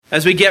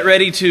As we get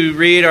ready to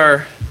read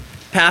our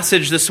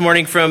passage this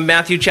morning from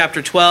Matthew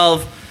chapter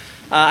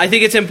 12, I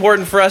think it's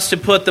important for us to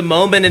put the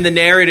moment in the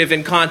narrative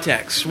in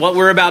context. What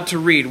we're about to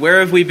read. Where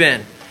have we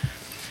been?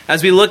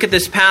 As we look at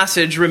this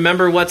passage,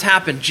 remember what's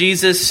happened.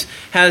 Jesus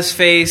has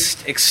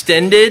faced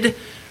extended,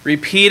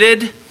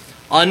 repeated,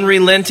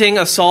 unrelenting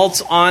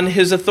assaults on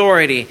his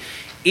authority.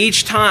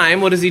 Each time,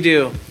 what does he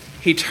do?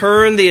 He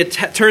turns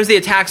the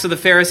attacks of the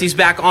Pharisees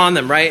back on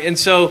them, right? And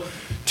so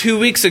 2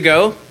 weeks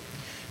ago,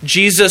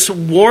 Jesus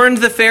warned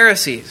the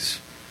Pharisees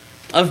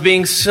of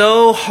being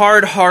so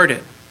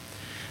hard-hearted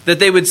that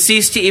they would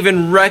cease to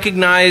even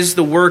recognize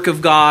the work of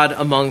God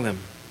among them.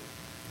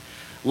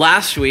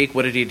 Last week,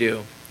 what did he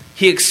do?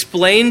 He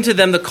explained to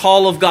them the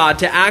call of God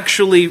to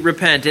actually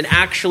repent and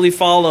actually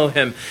follow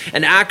him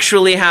and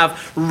actually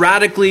have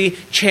radically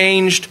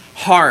changed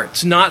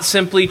hearts, not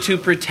simply to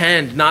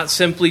pretend, not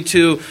simply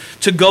to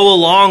go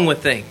along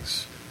with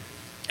things.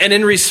 And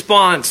in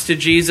response to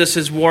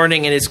Jesus'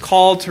 warning and his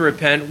call to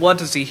repent, what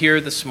does he hear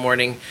this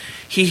morning?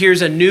 He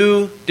hears a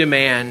new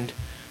demand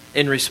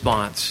in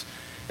response.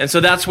 And so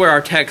that's where our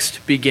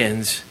text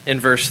begins in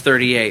verse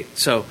 38.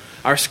 So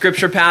our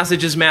scripture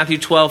passage is Matthew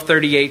 12,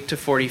 38 to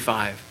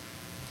 45.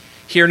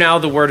 Hear now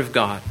the word of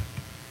God.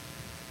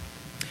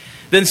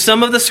 Then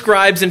some of the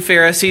scribes and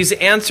Pharisees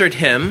answered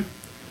him,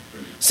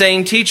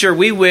 saying, "Teacher,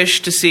 we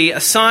wish to see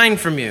a sign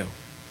from you."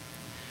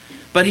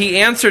 But he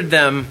answered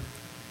them,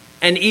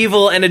 "An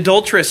evil and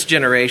adulterous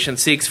generation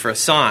seeks for a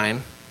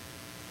sign,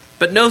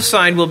 but no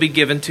sign will be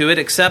given to it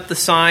except the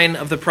sign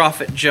of the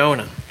prophet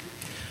Jonah.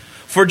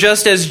 For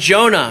just as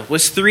Jonah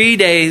was 3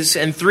 days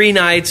and 3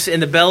 nights in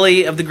the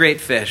belly of the great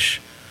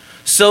fish,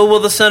 so will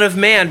the Son of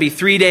Man be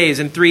 3 days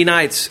and 3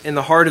 nights in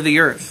the heart of the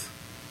earth.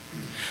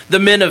 The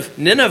men of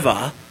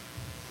Nineveh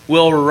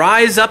will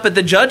rise up at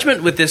the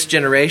judgment with this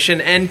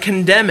generation and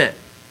condemn it.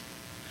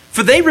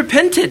 For they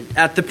repented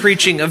at the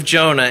preaching of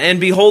Jonah, and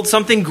behold,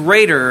 something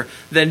greater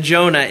than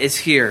Jonah is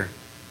here.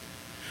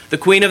 The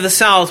queen of the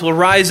south will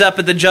rise up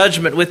at the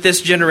judgment with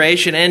this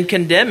generation and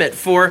condemn it,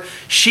 for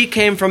she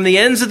came from the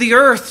ends of the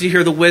earth to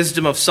hear the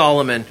wisdom of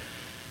Solomon.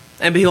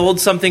 And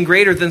behold, something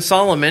greater than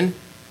Solomon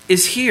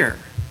is here.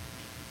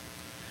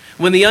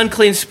 When the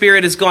unclean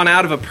spirit has gone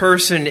out of a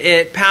person,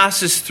 it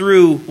passes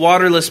through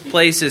waterless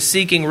places,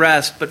 seeking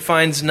rest, but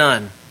finds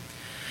none.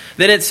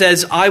 Then it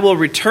says, I will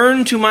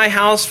return to my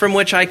house from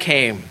which I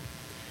came.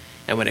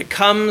 And when it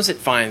comes, it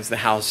finds the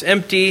house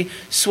empty,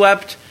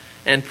 swept,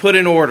 and put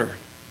in order.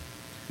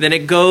 Then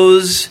it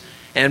goes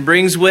and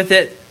brings with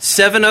it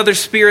 7 other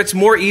spirits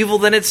more evil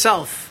than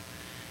itself.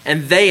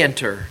 And they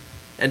enter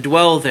and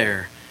dwell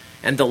there.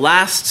 And the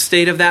last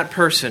state of that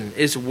person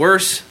is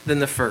worse than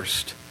the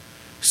first.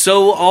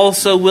 So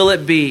also will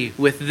it be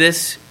with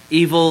this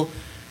evil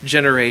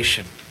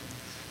generation.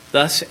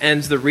 Thus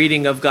ends the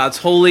reading of God's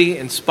holy,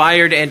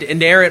 inspired, and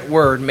inerrant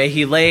word. May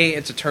he lay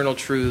its eternal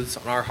truths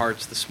on our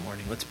hearts this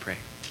morning. Let's pray.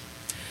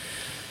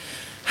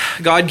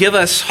 God, give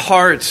us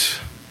hearts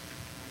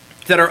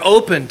that are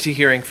open to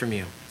hearing from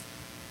you.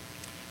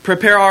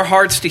 Prepare our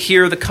hearts to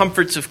hear the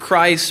comforts of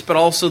Christ, but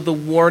also the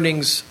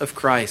warnings of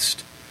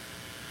Christ.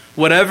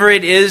 Whatever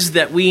it is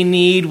that we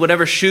need,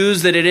 whatever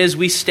shoes that it is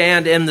we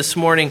stand in this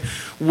morning,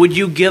 would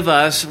you give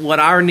us what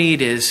our need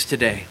is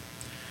today?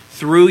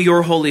 Through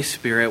your Holy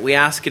Spirit, we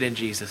ask it in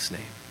Jesus' name.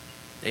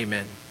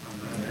 Amen.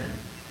 Amen.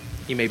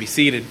 You may be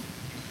seated.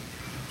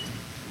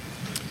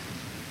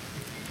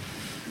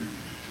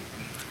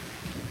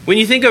 When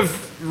you think of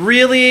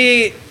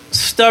really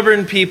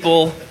stubborn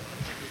people,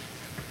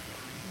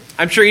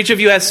 I'm sure each of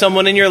you has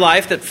someone in your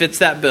life that fits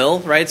that bill,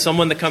 right?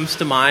 Someone that comes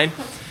to mind.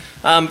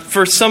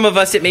 For some of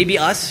us, it may be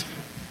us.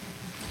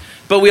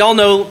 But we all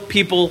know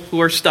people who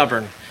are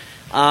stubborn.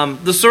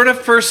 The sort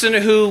of person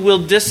who will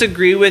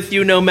disagree with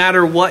you no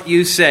matter what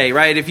you say,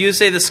 right? If you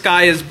say the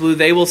sky is blue,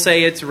 they will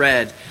say it's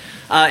red.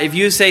 If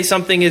you say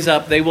something is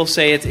up, they will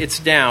say it's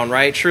down,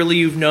 right? Surely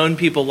you've known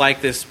people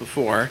like this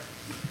before.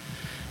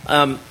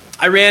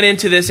 I ran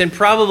into this in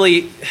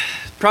probably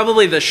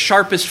the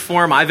sharpest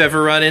form I've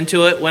ever run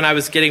into it when I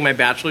was getting my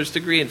bachelor's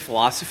degree in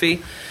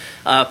philosophy.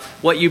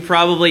 What you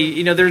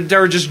probably,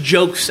 there are just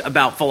jokes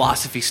about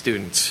philosophy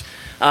students.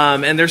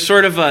 And they're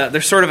sort of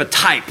a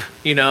type,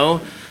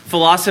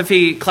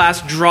 Philosophy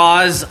class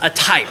draws a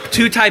type.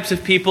 2 types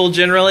of people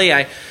generally.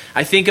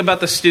 I think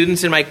about the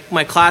students in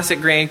my class at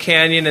Grand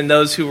Canyon and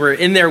those who were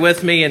in there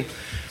with me. And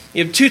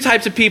you have 2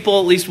 types of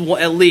people,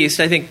 at least.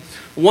 I think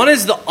one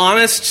is the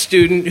honest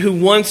student who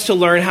wants to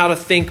learn how to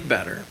think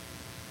better.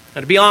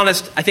 Now, to be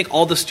honest, I think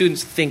all the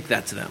students think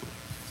that's them.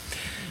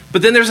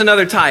 But then there's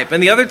another type.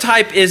 And the other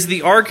type is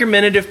the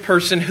argumentative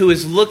person who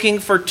is looking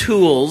for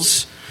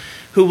tools,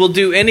 who will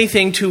do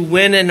anything to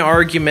win an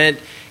argument,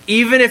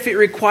 even if it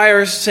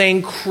requires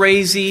saying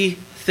crazy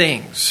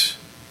things.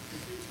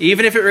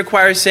 Even if it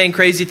requires saying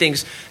crazy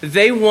things.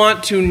 They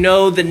want to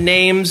know the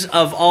names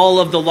of all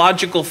of the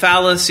logical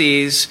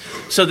fallacies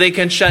so they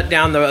can shut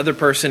down the other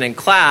person in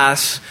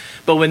class.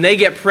 But when they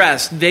get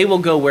pressed, they will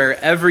go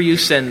wherever you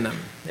send them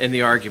in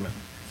the argument.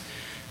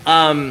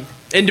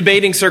 In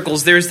debating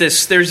circles, there's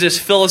this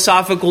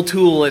philosophical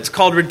tool. It's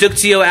called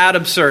reductio ad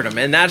absurdum,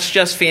 and that's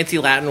just fancy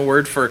Latin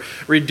word for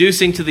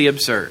reducing to the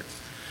absurd.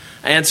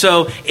 And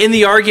so in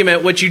the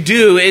argument, what you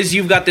do is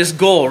you've got this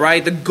goal,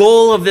 right? The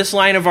goal of this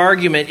line of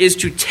argument is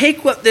to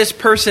take what this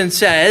person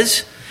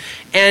says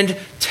and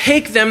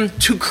take them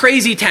to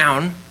crazy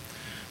town,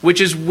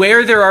 which is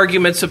where their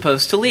argument's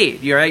supposed to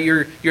lead.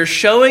 You're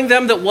showing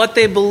them that what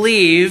they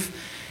believe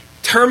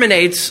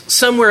terminates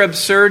somewhere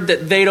absurd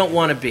that they don't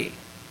want to be.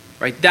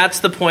 Right? That's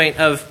the point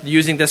of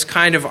using this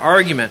kind of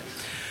argument.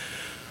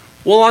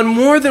 Well, on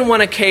more than one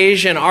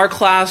occasion, our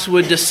class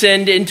would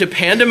descend into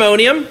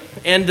pandemonium,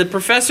 and the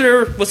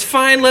professor was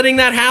fine letting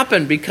that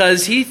happen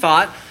because he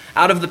thought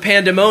out of the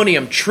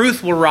pandemonium,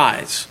 truth will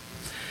rise.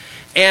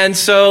 And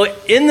so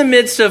in the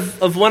midst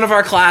of one of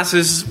our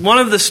classes, one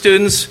of the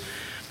students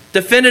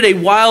defended a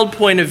wild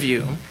point of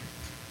view,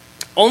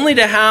 only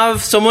to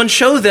have someone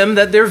show them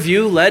that their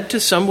view led to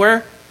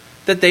somewhere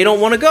that they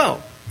don't want to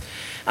go.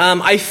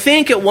 I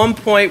think at one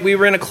point we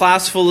were in a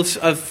class full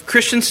of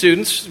Christian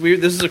students.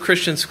 This is a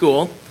Christian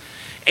school.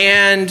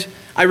 And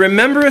I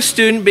remember a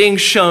student being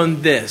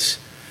shown this,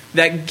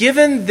 that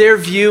given their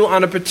view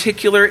on a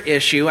particular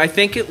issue, I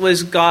think it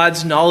was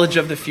God's knowledge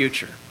of the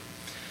future.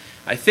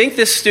 I think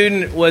this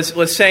student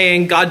was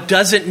saying God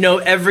doesn't know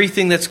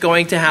everything that's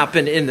going to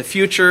happen in the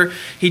future.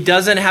 He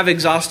doesn't have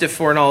exhaustive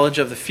foreknowledge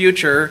of the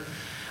future.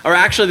 Or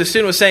actually, the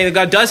student was saying that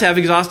God does have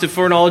exhaustive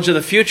foreknowledge of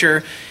the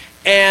future.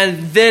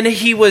 And then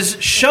he was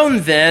shown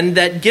then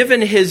that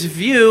given his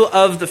view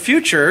of the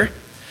future,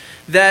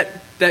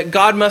 that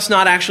God must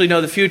not actually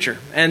know the future.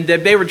 And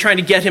that they were trying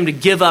to get him to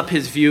give up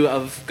his view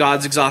of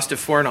God's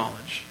exhaustive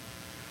foreknowledge.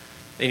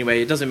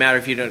 Anyway, it doesn't matter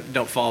if you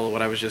don't follow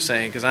what I was just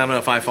saying, because I don't know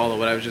if I follow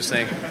what I was just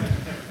saying.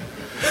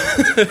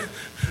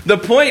 The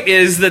point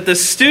is that the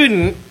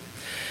student,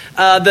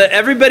 that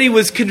everybody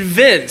was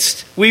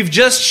convinced, we've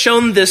just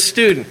shown this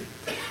student,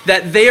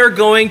 that they are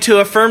going to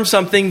affirm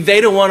something they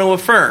don't want to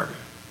affirm.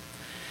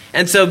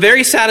 And so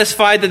very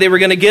satisfied that they were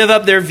going to give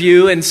up their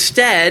view,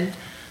 instead,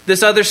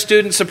 this other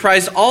student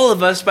surprised all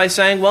of us by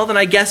saying, well, then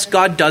I guess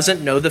God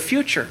doesn't know the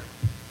future.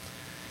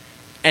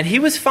 And he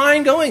was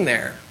fine going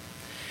there.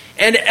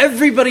 And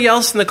everybody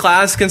else in the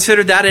class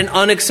considered that an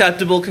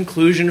unacceptable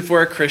conclusion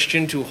for a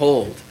Christian to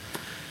hold.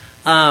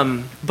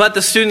 But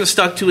the student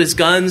stuck to his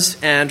guns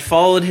and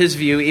followed his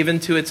view even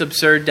to its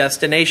absurd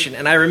destination.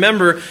 And I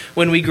remember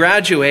when we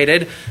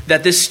graduated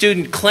that this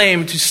student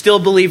claimed to still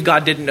believe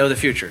God didn't know the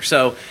future.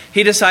 So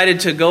he decided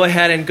to go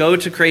ahead and go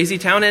to Crazy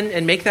Town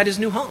and make that his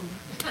new home.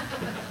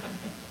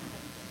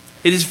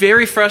 It is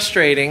very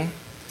frustrating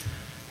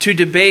to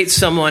debate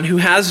someone who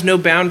has no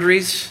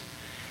boundaries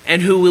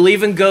and who will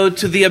even go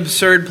to the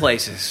absurd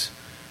places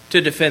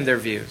to defend their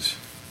views.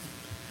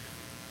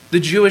 The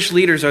Jewish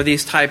leaders are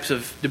these types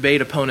of debate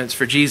opponents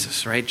for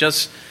Jesus, right?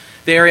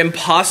 They are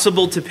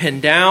impossible to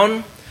pin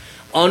down,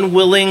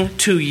 unwilling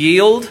to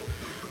yield,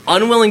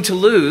 unwilling to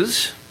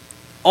lose,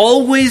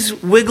 always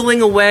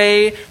wiggling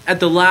away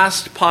at the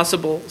last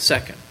possible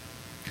second.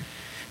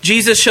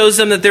 Jesus shows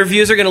them that their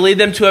views are going to lead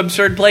them to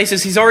absurd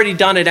places. He's already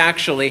done it,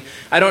 actually.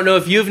 I don't know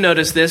if you've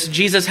noticed this.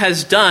 Jesus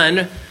has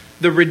done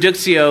the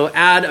reductio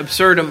ad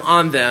absurdum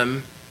on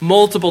them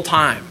multiple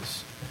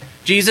times.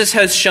 Jesus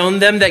has shown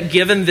them that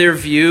given their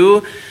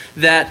view,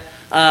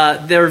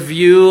 their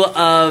view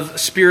of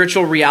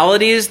spiritual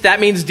realities, that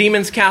means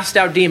demons cast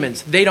out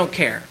demons. They don't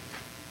care.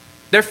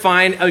 They're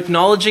fine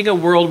acknowledging a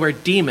world where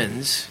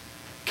demons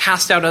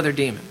cast out other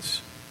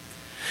demons.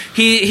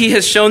 He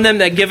has shown them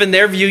that given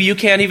their view, you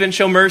can't even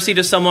show mercy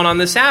to someone on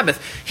the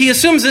Sabbath. He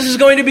assumes this is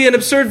going to be an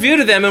absurd view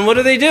to them, and what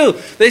do?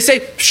 They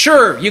say,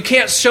 sure, you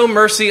can't show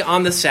mercy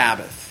on the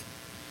Sabbath.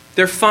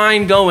 They're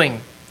fine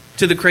going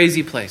to the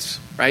crazy place,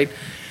 right?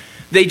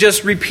 They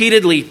just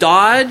repeatedly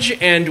dodge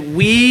and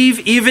weave,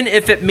 even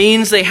if it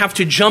means they have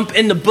to jump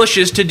in the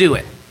bushes to do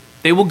it.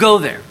 They will go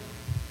there.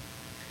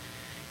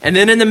 And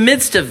then in the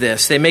midst of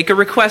this, they make a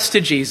request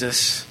to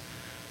Jesus,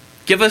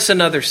 give us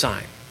another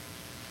sign.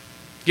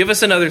 Give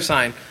us another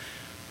sign.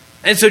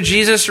 And so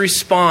Jesus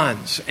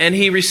responds, and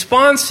he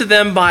responds to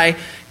them by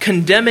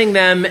condemning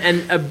them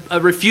and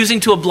refusing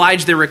to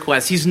oblige their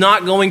requests. He's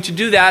not going to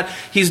do that.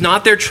 He's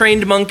not their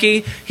trained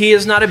monkey. He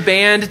is not a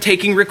band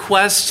taking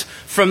requests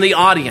from the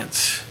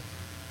audience.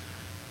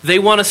 They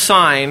want a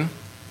sign,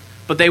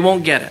 but they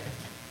won't get it.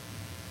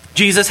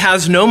 Jesus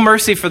has no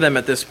mercy for them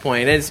at this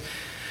point.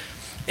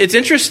 It's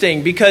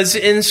interesting because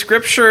in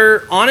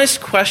Scripture,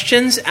 honest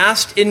questions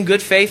asked in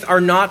good faith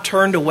are not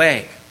turned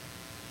away.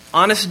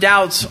 Honest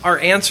doubts are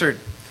answered.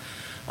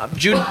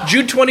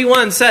 Jude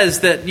 21 says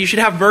that you should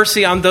have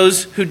mercy on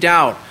those who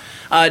doubt.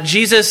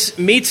 Jesus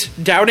meets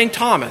doubting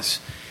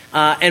Thomas.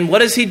 And what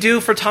does he do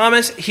for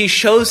Thomas? He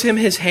shows him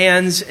his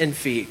hands and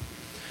feet.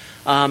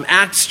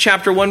 Acts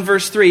chapter 1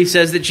 verse 3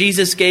 says that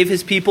Jesus gave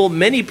his people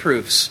many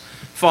proofs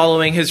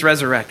following his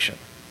resurrection.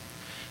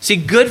 See,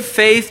 good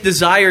faith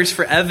desires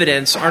for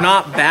evidence are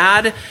not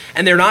bad,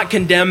 and they're not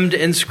condemned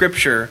in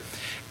Scripture.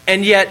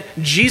 And yet,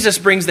 Jesus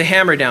brings the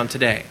hammer down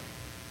today.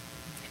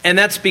 And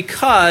that's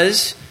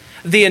because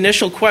the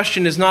initial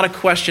question is not a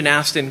question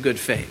asked in good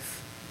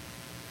faith.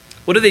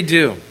 What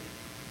do?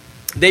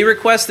 They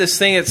request this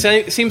thing. It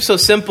seems so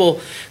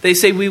simple. They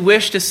say, we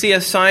wish to see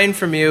a sign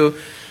from you.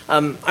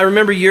 I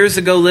remember years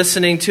ago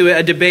listening to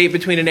a debate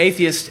between an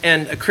atheist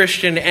and a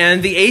Christian,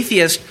 and the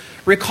atheist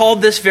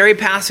recalled this very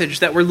passage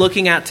that we're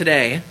looking at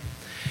today.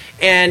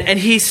 And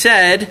he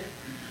said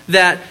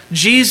that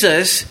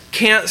Jesus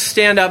can't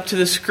stand up to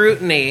the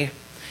scrutiny.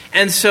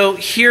 And so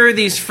here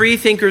these free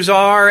thinkers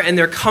are, and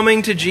they're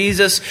coming to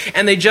Jesus,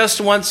 and they just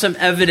want some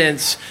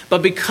evidence.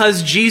 But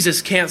because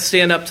Jesus can't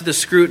stand up to the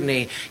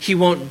scrutiny, he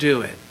won't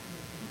do it.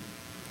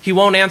 He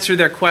won't answer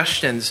their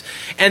questions.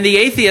 And the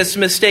atheist's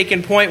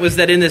mistaken point was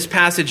that in this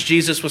passage,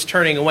 Jesus was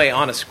turning away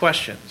honest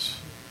questions.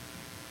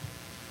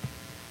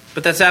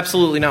 But that's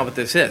absolutely not what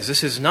this is.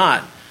 This is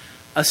not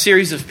a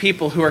series of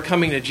people who are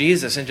coming to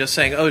Jesus and just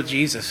saying, oh,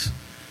 Jesus,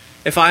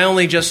 if I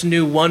only just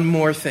knew one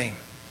more thing,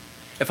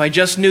 if I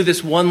just knew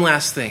this one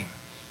last thing,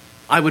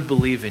 I would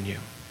believe in you.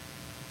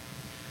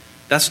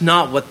 That's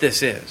not what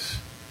this is.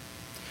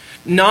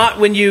 Not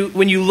when you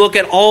look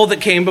at all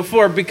that came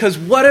before, because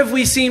what have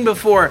we seen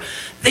before?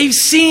 They've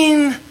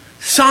seen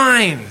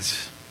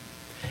signs.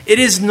 It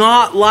is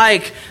not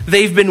like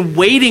they've been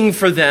waiting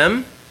for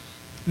them.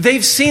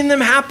 They've seen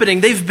them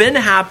happening. They've been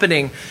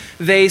happening.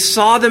 They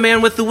saw the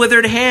man with the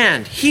withered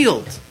hand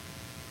healed.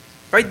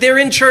 Right there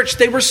in church,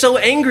 they were so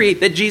angry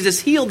that Jesus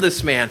healed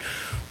this man.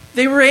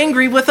 They were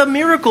angry with a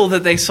miracle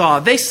that they saw.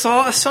 They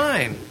saw a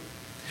sign.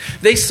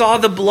 They saw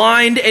the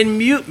blind and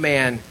mute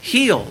man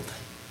healed.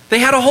 They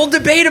had a whole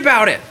debate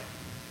about it.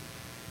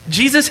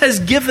 Jesus has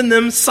given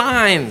them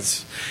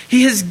signs.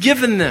 He has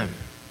given them.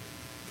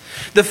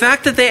 The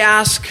fact that they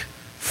ask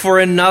for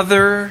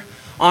another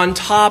on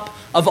top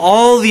of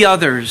all the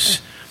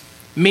others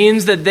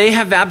means that they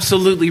have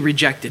absolutely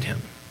rejected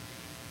him.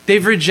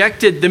 They've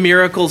rejected the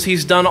miracles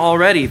he's done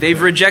already.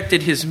 They've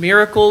rejected his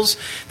miracles.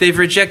 They've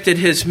rejected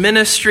his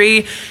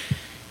ministry.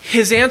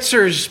 His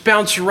answers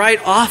bounce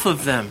right off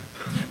of them.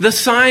 The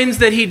signs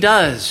that he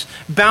does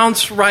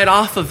bounce right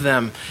off of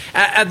them.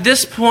 At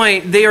this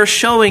point, they are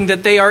showing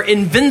that they are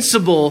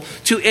invincible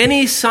to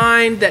any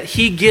sign that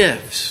he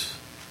gives.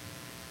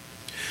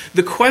 In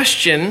the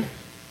question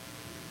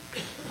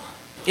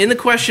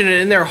and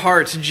in their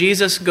hearts,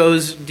 Jesus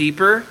goes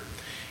deeper,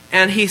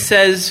 and he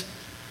says,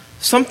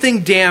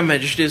 something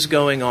damaged is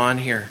going on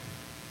here.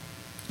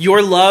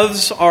 Your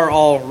loves are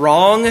all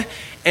wrong,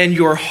 and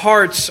your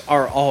hearts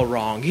are all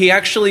wrong. He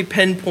actually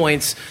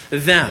pinpoints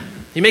them.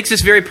 He makes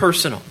this very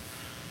personal.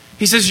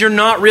 He says, you're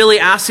not really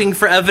asking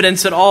for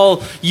evidence at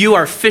all. You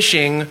are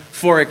fishing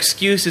for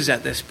excuses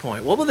at this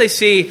point. What will they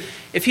see?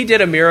 If he did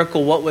a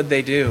miracle, what would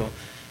they do?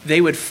 They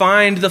would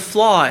find the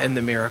flaw in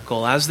the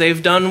miracle, as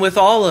they've done with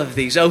all of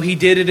these. Oh, he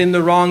did it in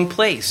the wrong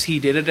place. He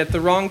did it at the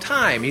wrong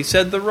time. He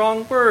said the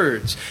wrong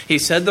words. He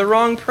said the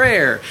wrong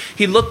prayer.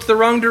 He looked the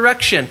wrong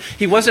direction.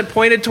 He wasn't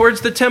pointed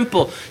towards the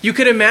temple. You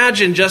could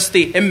imagine just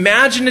the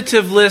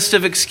imaginative list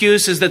of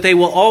excuses that they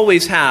will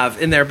always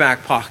have in their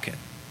back pocket.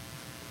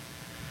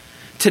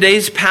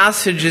 Today's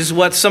passage is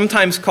what's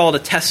sometimes called a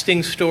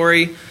testing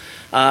story.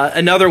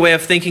 Another way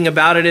of thinking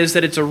about it is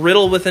that it's a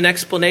riddle with an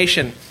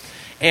explanation.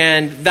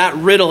 And that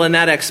riddle and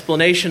that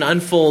explanation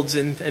unfolds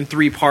in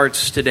three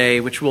parts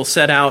today, which we'll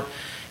set out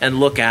and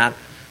look at.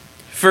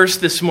 First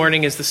this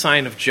morning is the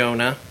sign of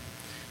Jonah.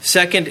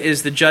 Second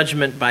is the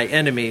judgment by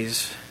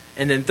enemies.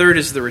 And then third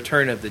is the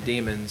return of the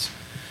demons.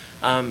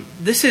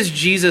 This is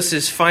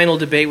Jesus' final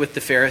debate with the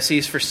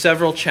Pharisees for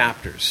several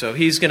chapters. So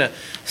he's going to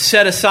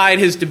set aside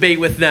his debate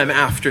with them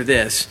after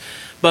this.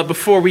 But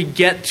before we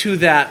get to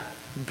that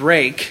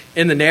break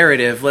in the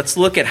narrative, let's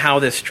look at how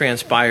this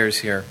transpires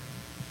here.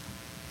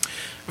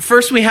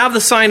 First, we have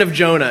the sign of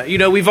Jonah.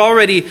 We've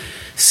already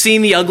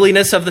seen the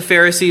ugliness of the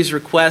Pharisees'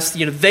 request.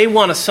 They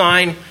want a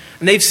sign,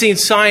 and they've seen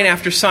sign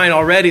after sign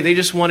already. They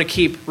just want to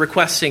keep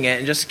requesting it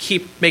and just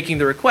keep making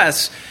the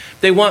requests.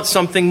 They want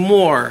something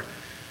more.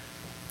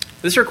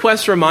 This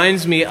request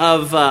reminds me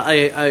of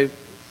a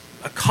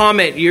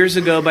comment years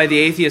ago by the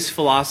atheist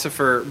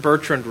philosopher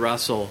Bertrand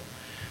Russell.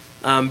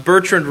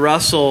 Bertrand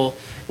Russell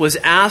was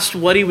asked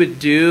what he would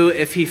do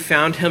if he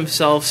found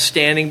himself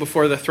standing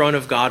before the throne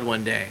of God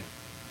one day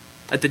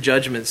at the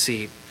judgment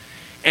seat.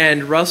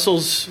 And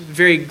Russell's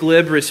very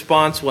glib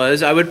response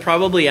was, I would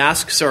probably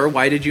ask, sir,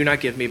 why did you not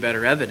give me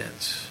better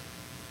evidence?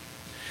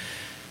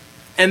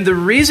 And the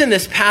reason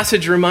this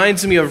passage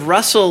reminds me of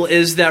Russell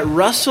is that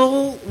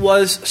Russell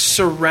was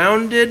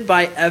surrounded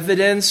by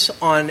evidence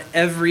on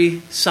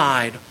every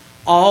side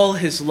all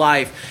his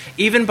life.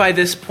 Even by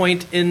this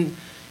point in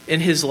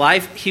his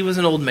life, he was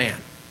an old man.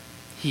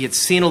 He had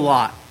seen a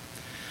lot.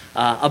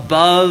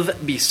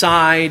 Above,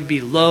 beside,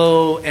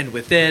 below, and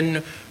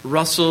within,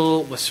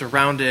 Russell was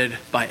surrounded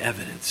by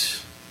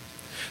evidence.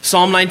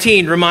 Psalm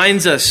 19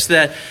 reminds us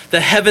that the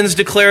heavens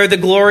declare the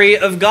glory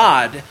of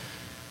God.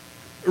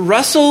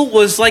 Russell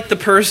was like the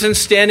person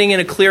standing in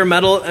a clear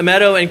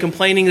meadow and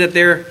complaining that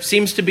there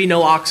seems to be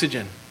no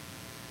oxygen.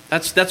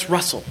 That's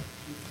Russell.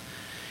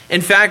 In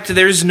fact,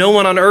 there's no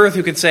one on earth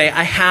who can say,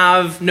 I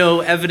have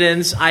no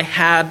evidence, I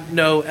had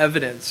no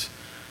evidence.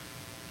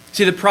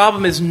 See, the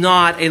problem is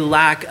not a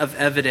lack of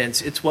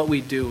evidence. It's what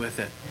we do with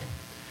it.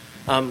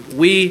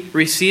 We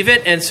receive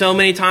it, and so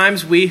many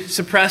times we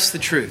suppress the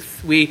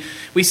truth. We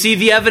see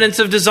the evidence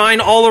of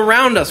design all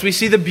around us. We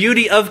see the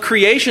beauty of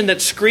creation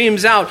that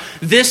screams out,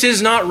 this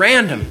is not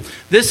random.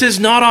 This is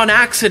not on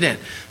accident.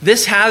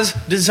 This has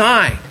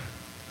design.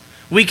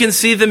 We can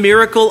see the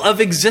miracle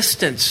of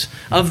existence,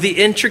 of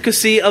the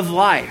intricacy of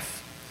life.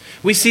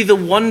 We see the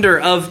wonder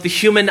of the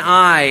human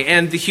eye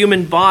and the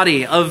human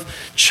body,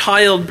 of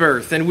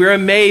childbirth, and we're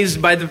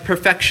amazed by the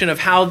perfection of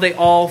how they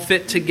all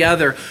fit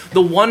together.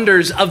 The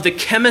wonders of the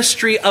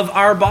chemistry of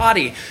our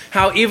body,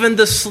 how even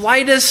the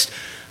slightest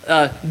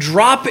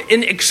drop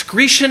in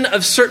excretion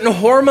of certain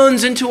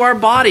hormones into our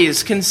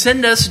bodies can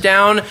send us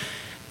down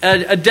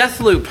a death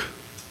loop.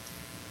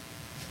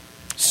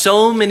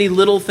 So many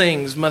little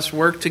things must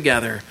work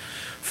together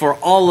for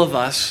all of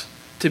us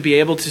to be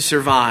able to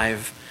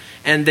survive.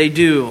 And they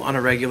do on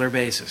a regular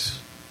basis.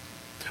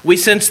 We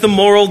sense the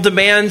moral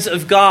demands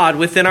of God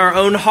within our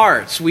own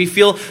hearts. We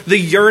feel the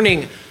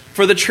yearning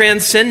for the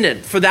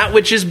transcendent, for that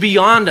which is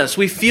beyond us.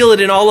 We feel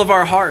it in all of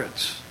our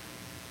hearts.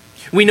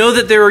 We know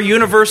that there are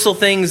universal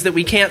things that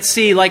we can't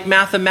see, like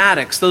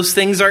mathematics. Those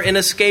things are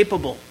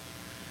inescapable.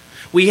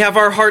 We have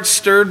our hearts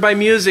stirred by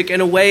music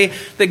in a way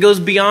that goes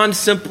beyond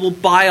simple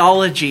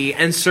biology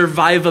and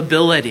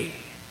survivability.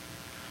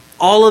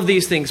 All of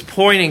these things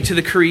pointing to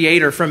the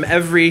Creator from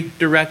every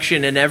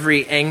direction and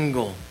every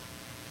angle.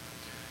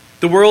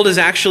 The world is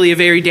actually a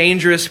very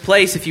dangerous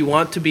place if you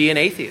want to be an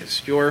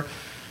atheist. Your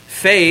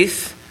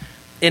faith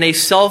in a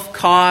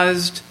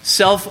self-caused,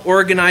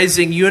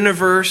 self-organizing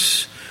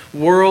universe,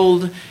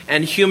 world,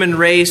 and human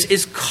race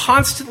is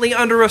constantly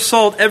under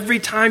assault every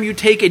time you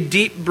take a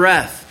deep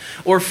breath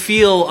or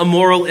feel a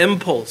moral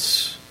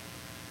impulse.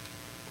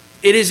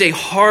 It is a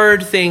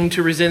hard thing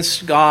to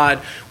resist God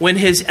when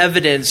His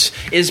evidence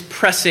is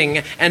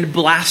pressing and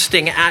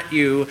blasting at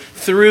you,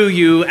 through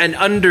you, and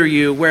under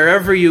you,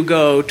 wherever you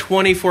go,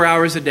 24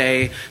 hours a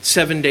day,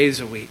 7 days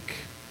a week.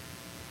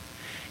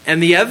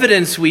 And the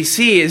evidence we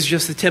see is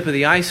just the tip of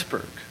the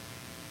iceberg.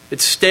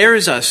 It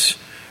stares us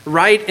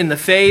right in the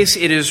face.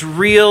 It is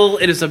real.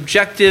 It is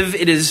objective.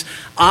 It is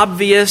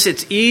obvious.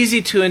 It's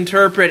easy to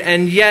interpret.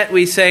 And yet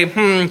we say,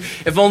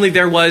 if only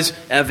there was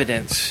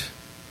evidence.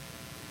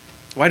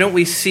 Why don't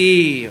we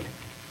see?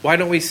 Why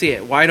don't we see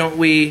it? Why don't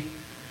we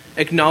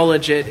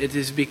acknowledge it? It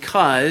is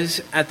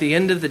because at the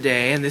end of the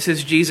day, and this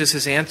is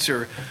Jesus'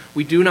 answer,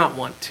 we do not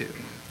want to.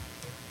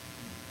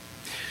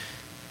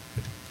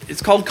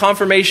 It's called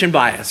confirmation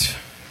bias,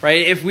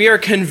 right? If we are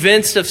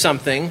convinced of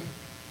something,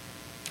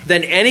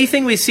 then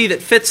anything we see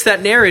that fits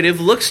that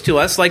narrative looks to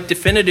us like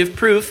definitive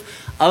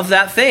proof of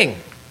that thing.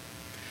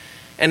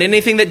 And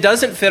anything that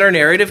doesn't fit our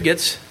narrative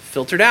gets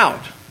filtered out.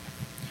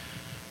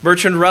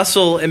 Bertrand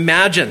Russell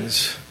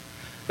imagines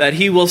that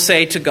he will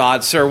say to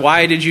God, "Sir,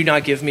 why did you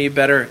not give me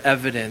better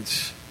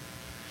evidence?"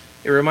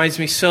 It reminds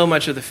me so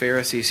much of the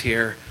Pharisees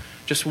here.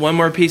 Just one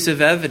more piece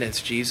of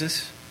evidence,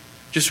 Jesus.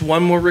 Just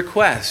one more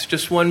request.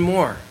 Just one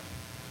more.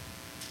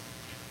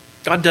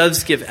 God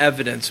does give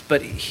evidence,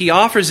 but He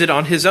offers it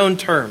on His own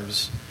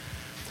terms.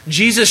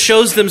 Jesus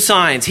shows them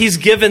signs. He's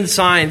given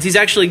signs. He's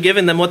actually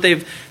given them what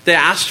they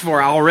asked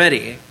for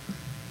already.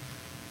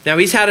 Now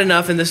He's had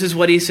enough, and this is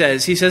what He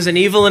says. He says, "An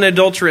evil and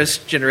adulterous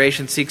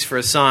generation seeks for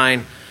a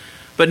sign,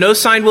 but no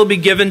sign will be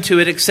given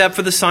to it except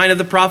for the sign of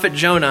the prophet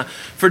Jonah.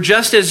 For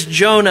just as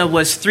Jonah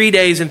was 3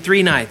 days and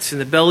 3 nights in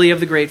the belly of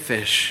the great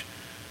fish,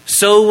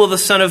 so will the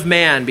Son of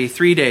Man be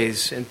 3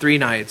 days and 3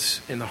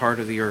 nights in the heart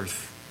of the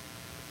earth."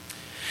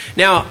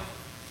 Now,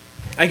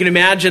 I can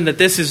imagine that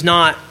this is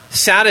not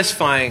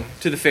satisfying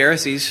to the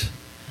Pharisees.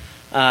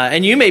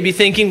 And you may be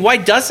thinking, why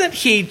doesn't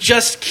He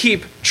just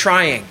keep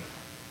trying?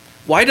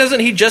 Why doesn't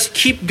He just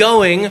keep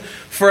going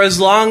for as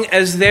long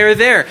as they're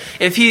there?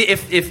 If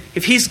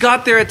He's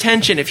got their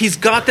attention, if He's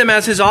got them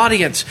as His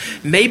audience,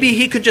 maybe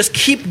He could just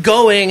keep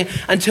going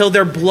until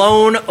they're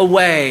blown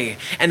away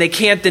and they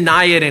can't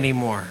deny it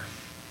anymore.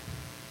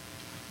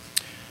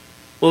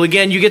 Well,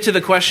 again, you get to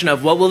the question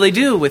of what will they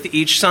do with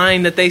each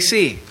sign that they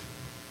see?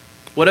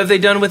 What have they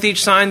done with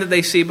each sign that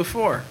they see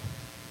before?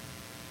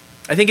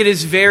 I think it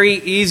is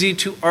very easy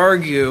to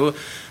argue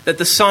that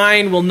the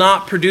sign will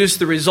not produce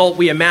the result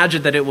we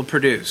imagine that it will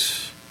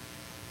produce.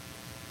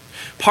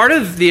 Part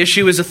of the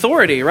issue is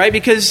authority, right?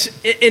 Because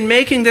in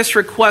making this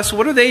request,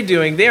 what are they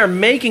doing? They are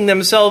making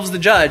themselves the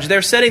judge.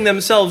 They're setting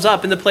themselves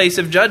up in the place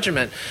of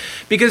judgment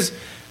because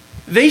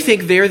they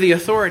think they're the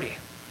authority.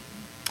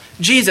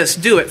 Jesus,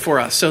 do it for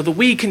us so that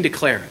we can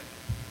declare it,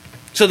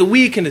 so that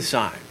we can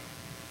decide.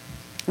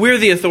 We're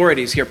the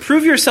authorities here.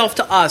 Prove yourself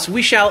to us.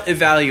 We shall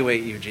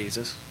evaluate you,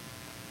 Jesus.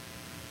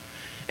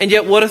 And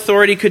yet, what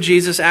authority could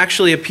Jesus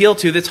actually appeal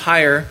to that's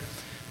higher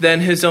than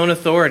His own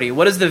authority?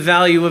 What is the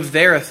value of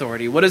their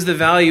authority? What is the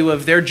value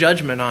of their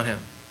judgment on Him?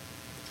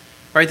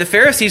 Right? The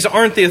Pharisees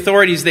aren't the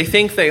authorities they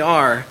think they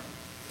are.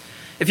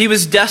 If He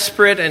was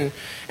desperate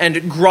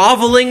and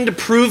groveling to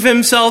prove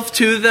Himself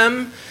to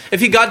them, if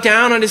He got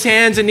down on His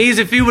hands and knees,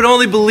 if you would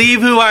only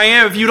believe who I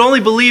am, if you'd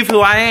only believe who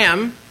I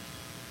am,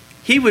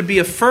 He would be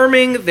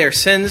affirming their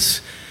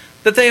sense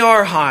that they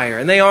are higher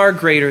and they are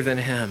greater than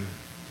him.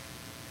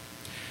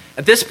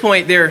 At this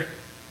point, they're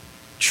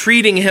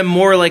treating him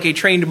more like a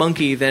trained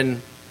monkey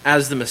than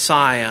as the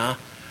Messiah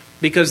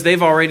because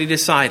they've already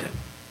decided.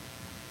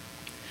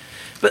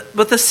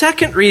 But the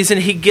second reason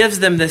he gives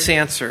them this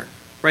answer,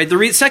 right?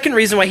 The second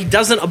reason why he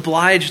doesn't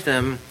oblige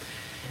them,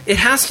 it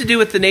has to do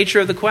with the nature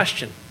of the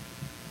question.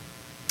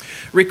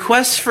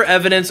 Requests for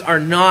evidence are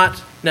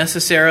not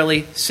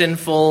necessarily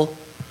sinful,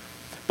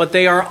 but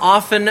they are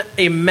often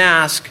a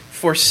mask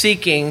for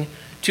seeking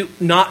to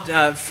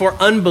for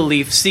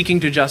unbelief seeking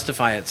to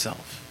justify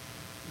itself.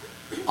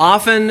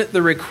 Often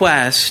the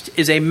request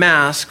is a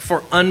mask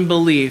for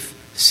unbelief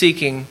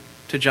seeking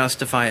to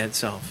justify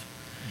itself.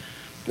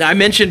 Now, I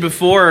mentioned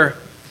before,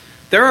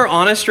 there are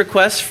honest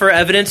requests for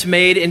evidence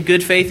made in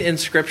good faith in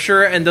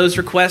Scripture, and those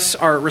requests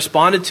are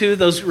responded to,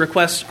 those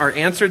requests are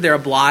answered, they're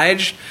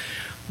obliged.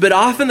 But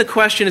often the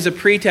question is a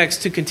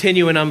pretext to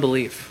continue in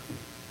unbelief.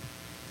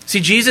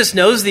 See, Jesus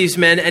knows these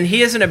men, and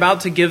he isn't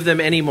about to give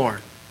them any more.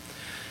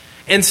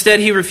 Instead,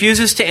 he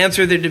refuses to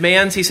answer their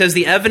demands. He says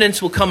the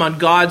evidence will come on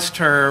God's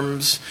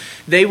terms.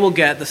 They will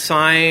get the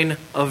sign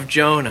of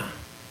Jonah.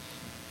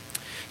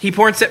 He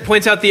points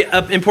out the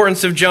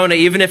importance of Jonah,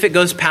 even if it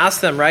goes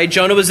past them, right?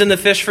 Jonah was in the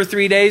fish for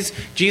 3 days.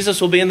 Jesus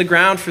will be in the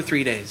ground for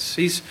 3 days.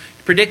 He's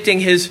predicting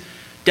his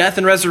death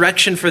and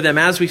resurrection for them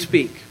as we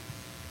speak.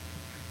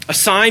 A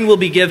sign will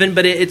be given,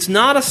 but it's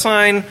not a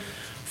sign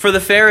for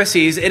the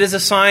Pharisees. It is a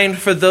sign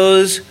for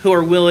those who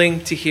are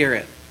willing to hear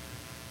it.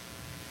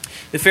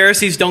 The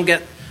Pharisees don't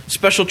get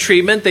special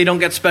treatment. They don't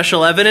get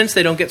special evidence.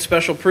 They don't get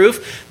special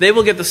proof. They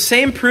will get the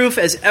same proof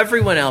as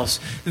everyone else.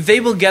 They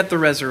will get the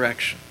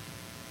resurrection.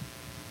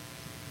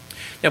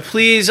 Now,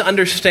 please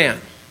understand,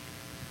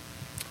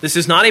 this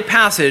is not a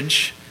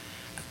passage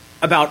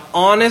about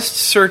honest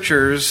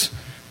searchers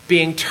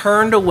being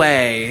turned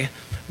away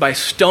by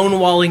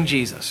stonewalling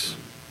Jesus.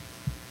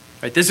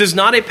 Right? This is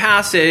not a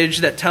passage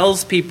that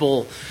tells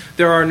people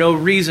there are no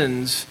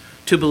reasons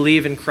to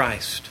believe in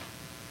Christ.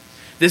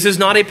 This is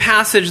not a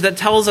passage that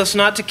tells us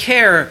not to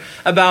care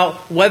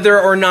about whether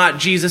or not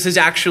Jesus is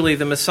actually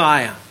the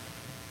Messiah.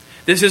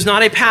 This is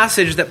not a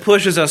passage that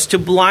pushes us to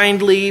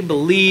blindly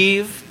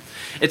believe.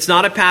 It's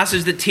not a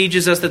passage that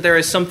teaches us that there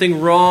is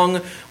something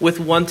wrong with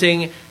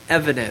wanting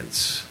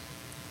evidence.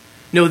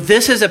 No,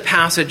 this is a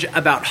passage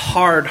about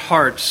hard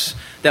hearts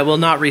that will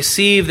not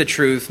receive the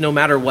truth no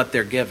matter what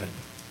they're given.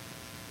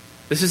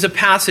 This is a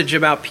passage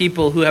about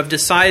people who have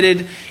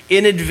decided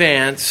in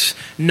advance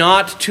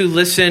not to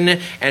listen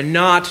and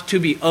not to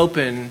be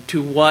open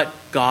to what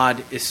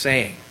God is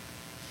saying.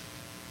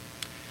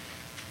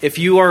 If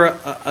you are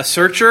a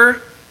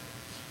searcher,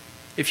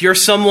 if you're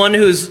someone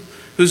who's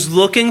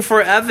looking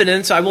for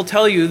evidence, I will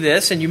tell you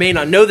this, and you may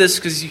not know this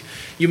because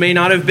you may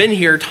not have been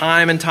here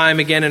time and time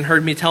again and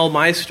heard me tell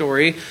my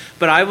story,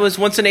 but I was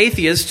once an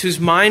atheist whose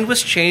mind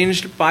was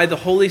changed by the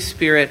Holy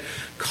Spirit,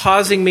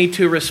 causing me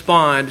to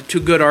respond to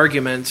good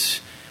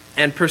arguments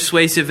and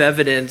persuasive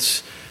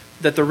evidence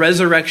that the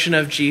resurrection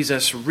of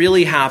Jesus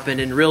really happened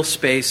in real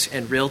space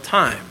and real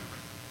time.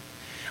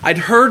 I'd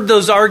heard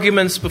those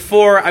arguments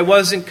before. I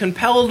wasn't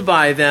compelled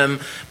by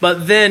them,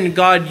 but then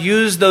God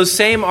used those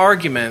same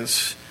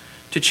arguments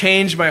to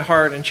change my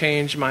heart and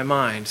change my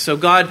mind. So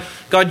God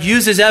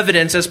uses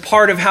evidence as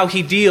part of how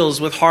he deals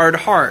with hard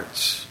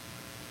hearts.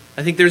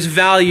 I think there's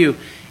value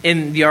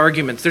in the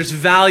arguments. There's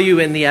value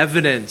in the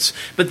evidence.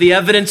 But the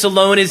evidence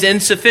alone is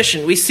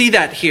insufficient. We see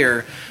that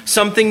here.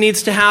 Something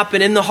needs to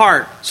happen in the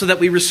heart so that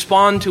we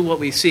respond to what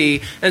we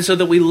see and so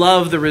that we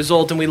love the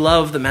result and we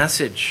love the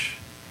message.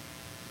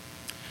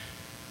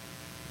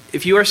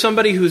 If you are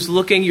somebody who's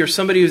looking, you're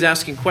somebody who's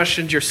asking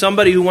questions, you're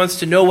somebody who wants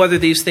to know whether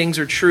these things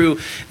are true,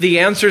 the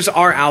answers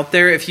are out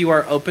there if you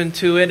are open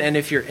to it and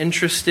if you're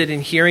interested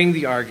in hearing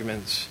the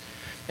arguments.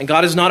 And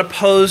God is not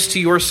opposed to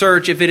your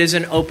search if it is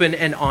an open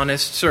and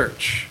honest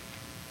search.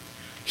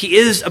 He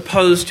is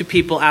opposed to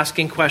people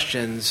asking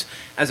questions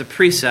as a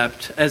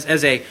precept,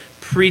 as a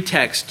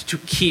pretext to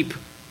keep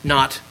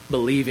not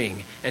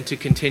believing and to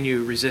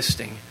continue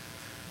resisting.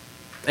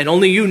 And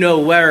only you know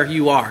where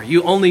you are.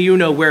 Only you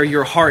know where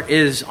your heart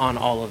is on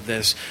all of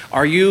this.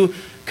 Are you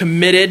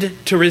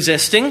committed to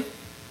resisting?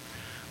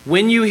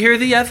 When you hear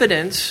the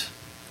evidence,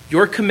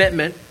 your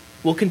commitment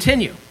will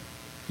continue.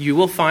 You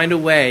will find a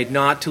way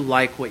not to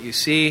like what you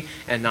see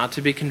and not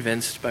to be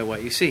convinced by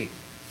what you see.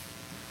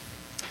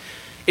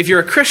 If you're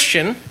a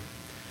Christian,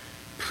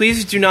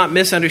 please do not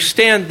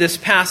misunderstand this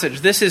passage.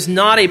 This is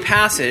not a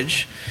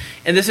passage,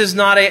 and this is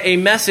not a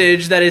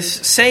message that is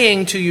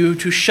saying to you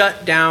to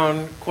shut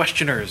down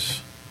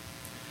questioners.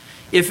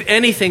 If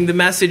anything, the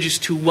message is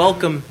to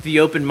welcome the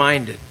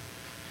open-minded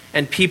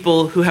and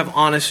people who have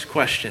honest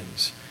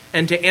questions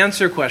and to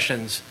answer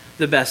questions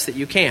the best that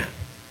you can.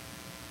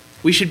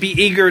 We should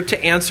be eager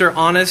to answer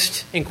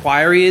honest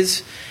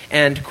inquiries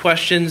and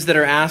questions that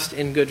are asked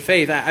in good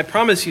faith. I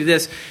promise you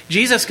this,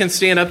 Jesus can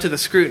stand up to the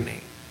scrutiny.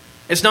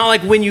 It's not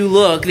like when you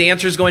look, the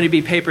answer is going to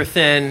be paper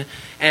thin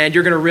and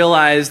you're going to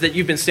realize that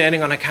you've been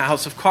standing on a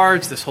house of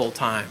cards this whole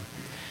time.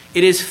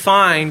 It is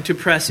fine to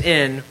press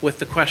in with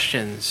the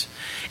questions.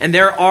 And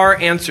there are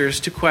answers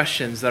to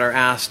questions that are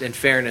asked in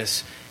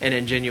fairness and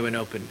in genuine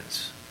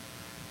openness.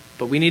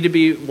 But we need to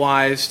be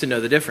wise to know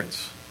the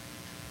difference.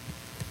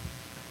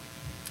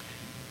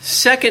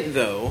 Second,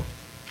 though,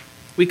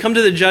 we come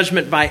to the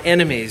judgment by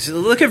enemies.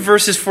 Look at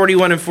verses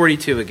 41 and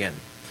 42 again.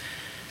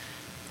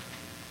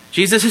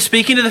 Jesus is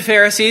speaking to the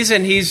Pharisees,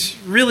 and he's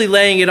really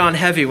laying it on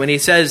heavy when he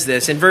says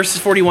this. In verses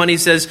 41, he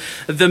says,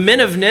 "The men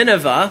of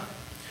Nineveh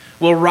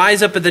will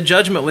rise up at the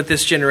judgment with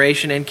this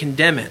generation and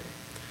condemn it.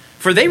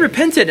 For they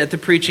repented at the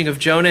preaching of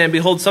Jonah, and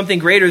behold, something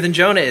greater than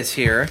Jonah is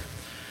here.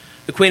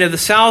 The queen of the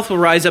south will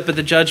rise up at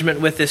the judgment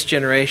with this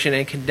generation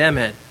and condemn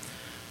it.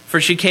 For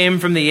she came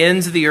from the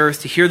ends of the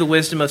earth to hear the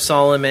wisdom of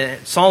Solomon,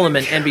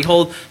 and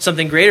behold,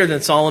 something greater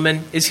than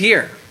Solomon is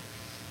here."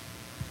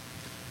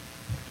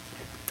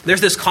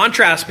 There's this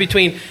contrast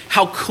between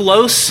how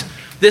close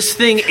this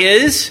thing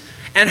is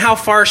and how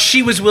far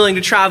she was willing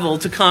to travel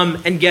to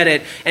come and get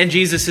it. And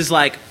Jesus is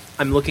like,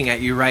 I'm looking at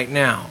you right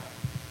now.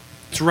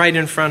 It's right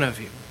in front of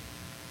you.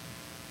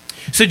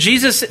 So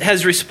Jesus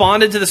has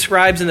responded to the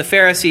scribes and the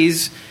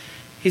Pharisees.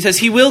 He says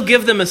he will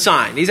give them a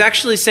sign. He's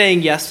actually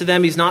saying yes to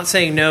them. He's not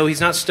saying no.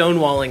 He's not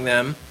stonewalling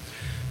them.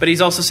 But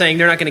he's also saying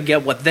they're not going to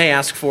get what they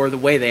ask for the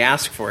way they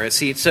ask for it.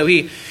 See, so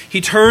he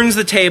turns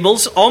the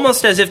tables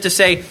almost as if to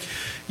say,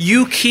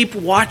 you keep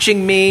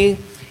watching me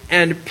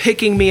and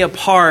picking me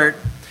apart,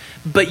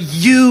 but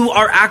you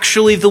are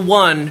actually the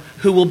one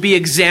who will be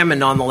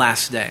examined on the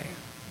last day.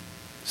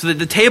 So that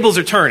the tables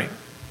are turning.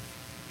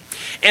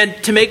 And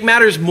to make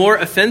matters more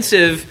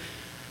offensive,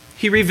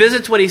 he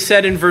revisits what he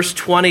said in verse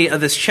 20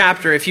 of this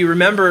chapter. If you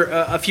remember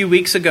a few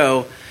weeks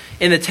ago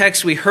in the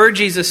text, we heard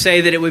Jesus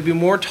say that it would be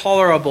more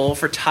tolerable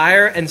for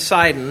Tyre and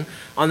Sidon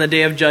on the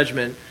day of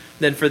judgment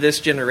than for this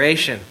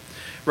generation.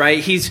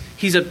 Right?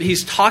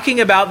 He's talking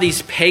about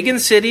these pagan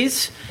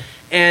cities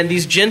and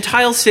these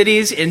Gentile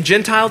cities in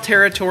Gentile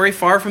territory,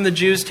 far from the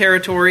Jews'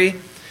 territory.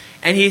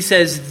 And he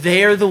says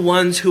they're the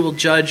ones who will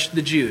judge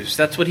the Jews.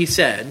 That's what he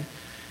said.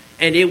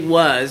 And it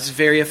was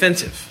very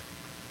offensive.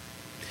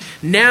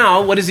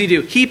 Now, what does he do?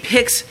 He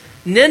picks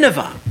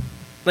Nineveh.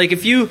 Like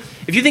if you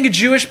think a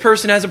Jewish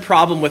person has a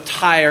problem with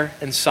Tyre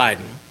and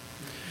Sidon,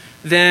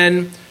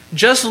 then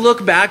just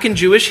look back in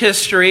Jewish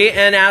history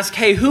and ask,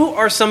 hey, who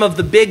are some of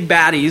the big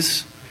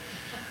baddies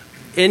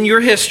in your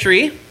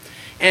history?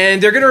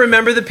 And they're going to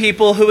remember the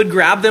people who would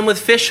grab them with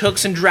fish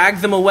hooks and drag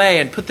them away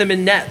and put them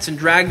in nets and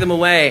drag them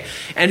away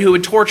and who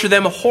would torture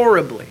them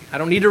horribly. I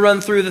don't need to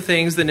run through the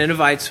things the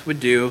Ninevites would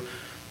do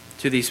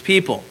to these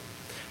people.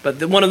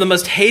 But one of the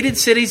most hated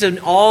cities in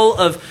all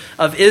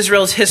of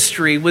Israel's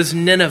history was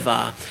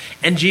Nineveh.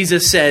 And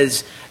Jesus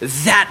says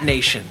that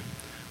nation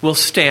will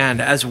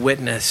stand as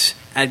witness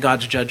at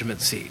God's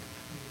judgment seat.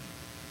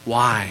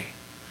 Why?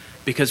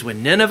 Because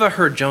when Nineveh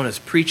heard Jonah's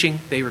preaching,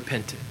 they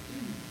repented.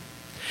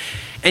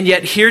 And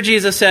yet here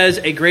Jesus says,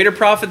 a greater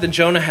prophet than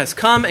Jonah has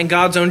come, and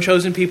God's own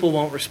chosen people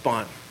won't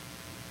respond.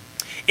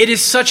 It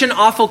is such an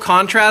awful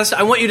contrast.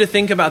 I want you to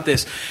think about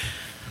this.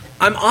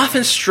 I'm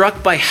often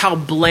struck by how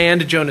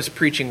bland Jonah's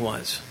preaching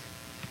was.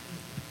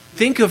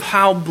 Think of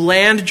how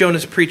bland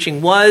Jonah's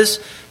preaching was.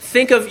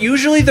 Think of,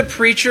 usually the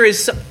preacher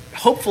is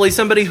hopefully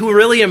somebody who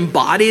really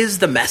embodies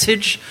the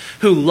message,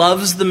 who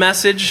loves the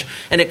message,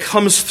 and it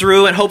comes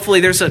through, and hopefully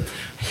there's a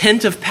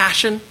hint of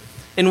passion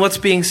in what's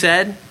being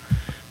said.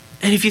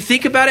 And if you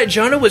think about it,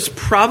 Jonah was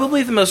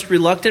probably the most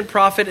reluctant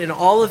prophet in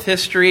all of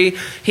history.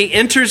 He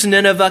enters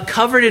Nineveh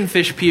covered in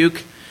fish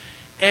puke,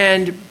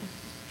 and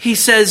he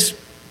says,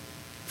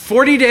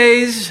 40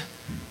 days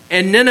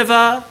and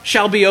Nineveh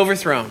shall be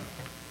overthrown.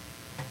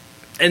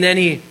 And then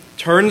he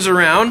turns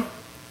around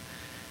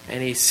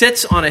and he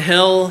sits on a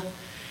hill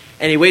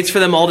and he waits for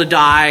them all to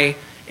die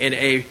in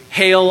a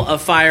hail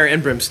of fire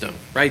and brimstone.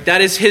 Right? That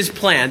is his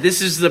plan.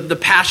 This is the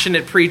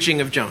passionate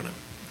preaching of Jonah.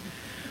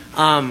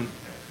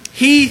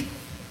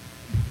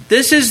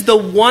 This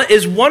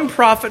is one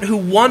prophet who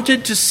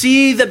wanted to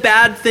see the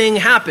bad thing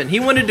happen. He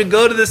wanted to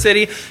go to the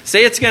city,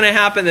 say it's going to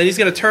happen, then he's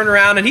going to turn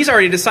around, and he's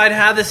already decided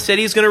how the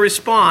city is going to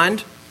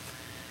respond.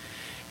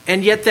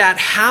 And yet that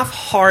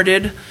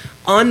half-hearted,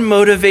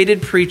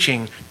 unmotivated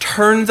preaching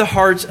turned the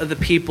hearts of the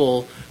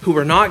people who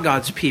were not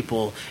God's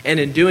people, and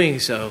in doing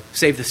so,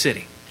 saved the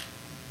city.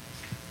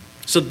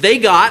 So they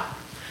got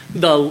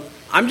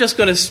I'm just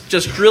going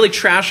to really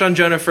trash on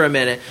Jonah for a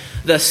minute.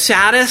 The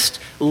saddest,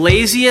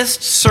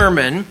 laziest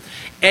sermon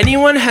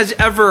anyone has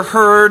ever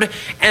heard,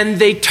 and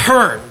they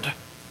turned.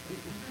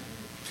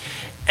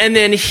 And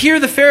then here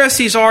the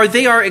Pharisees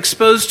they are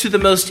exposed to the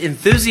most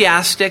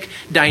enthusiastic,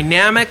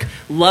 dynamic,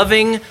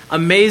 loving,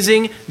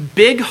 amazing,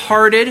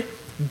 big-hearted,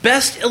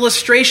 best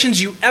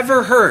illustrations you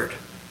ever heard.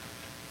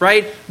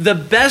 Right? The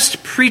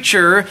best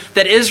preacher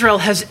that Israel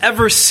has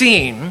ever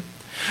seen.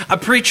 A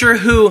preacher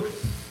who...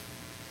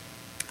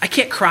 I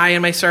can't cry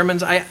in my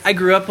sermons. I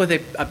grew up with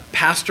a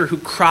pastor who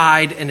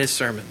cried in his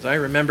sermons. I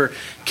remember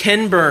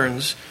Ken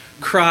Burns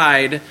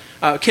cried.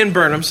 Ken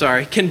Burns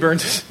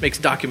makes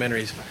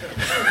documentaries.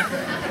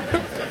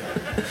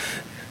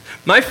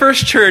 My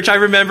first church, I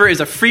remember,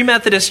 is a Free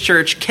Methodist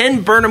church. Ken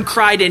Burnham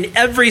cried in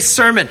every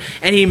sermon,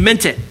 and he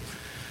meant it.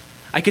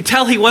 I could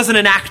tell he wasn't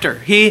an actor.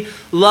 He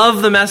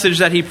loved the message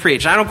that he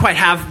preached. I don't quite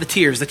have the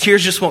tears. The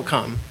tears just won't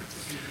come.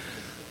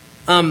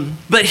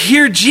 But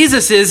here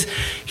Jesus is,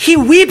 he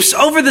weeps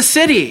over the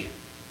city.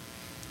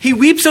 He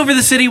weeps over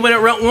the city when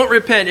it won't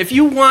repent. If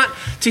you want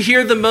to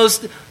hear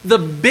the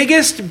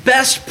biggest,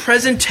 best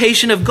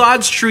presentation of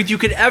God's truth you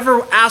could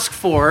ever ask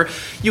for,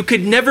 you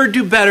could never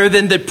do better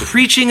than the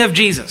preaching of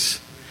Jesus.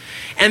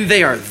 And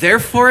they are there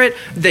for it,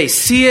 they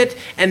see it,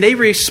 and they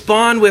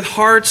respond with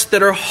hearts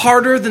that are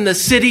harder than the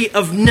city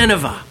of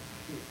Nineveh.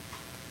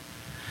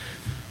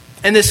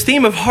 And this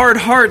theme of hard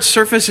hearts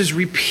surfaces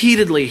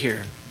repeatedly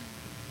here.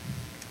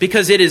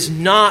 Because it is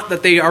not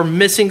that they are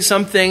missing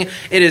something.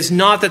 It is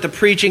not that the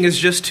preaching is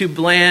just too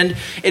bland.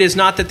 It is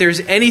not that there's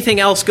anything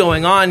else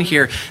going on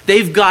here.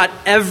 They've got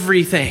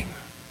everything.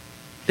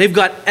 They've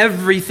got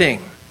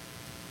everything.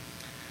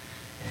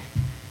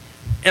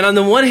 And on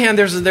the one hand,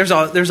 there's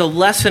a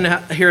lesson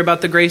here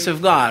about the grace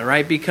of God,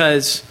 right?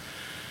 Because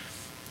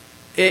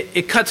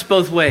it cuts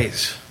both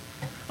ways.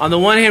 On the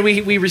one hand,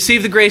 we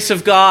receive the grace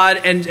of God,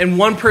 and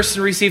one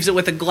person receives it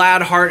with a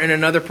glad heart, and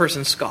another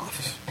person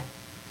scoffs.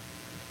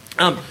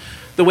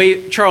 The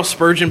way Charles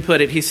Spurgeon put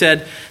it, he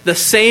said, "The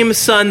same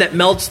sun that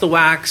melts the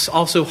wax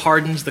also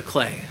hardens the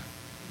clay."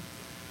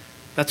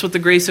 That's what the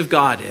grace of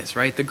God is,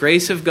 right? The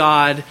grace of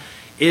God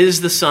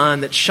is the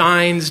sun that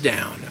shines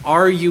down.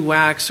 Are you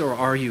wax or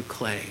are you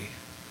clay?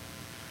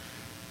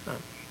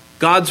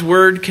 God's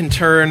word can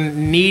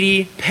turn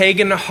needy,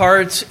 pagan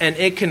hearts, and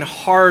it can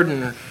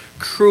harden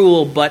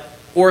cruel but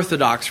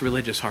orthodox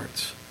religious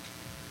hearts.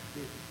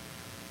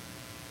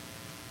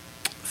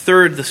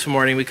 Third, this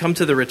morning, we come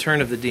to the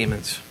return of the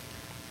demons.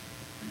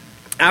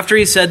 After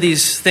he said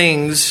these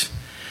things,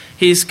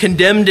 he's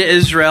condemned to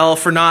Israel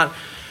for not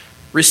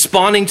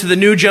responding to the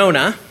new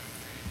Jonah.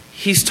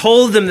 He's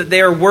told them that they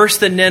are worse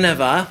than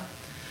Nineveh.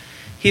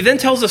 He then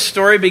tells a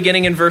story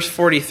beginning in verse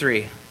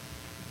 43.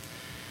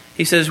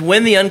 He says,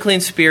 "When the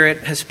unclean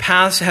spirit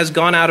has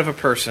gone out of a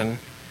person,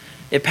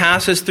 it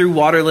passes through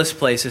waterless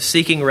places,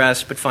 seeking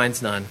rest, but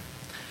finds none.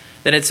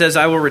 Then it says,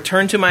 I will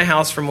return to my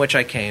house from which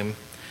I came.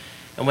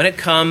 And when it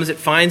comes, it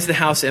finds the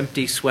house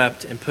empty,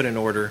 swept, and put in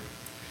order.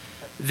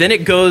 Then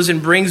it goes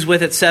and brings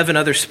with it 7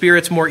 other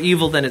spirits more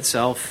evil than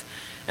itself,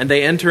 and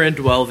they enter and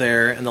dwell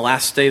there, and the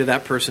last state of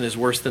that person is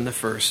worse than the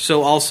first.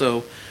 So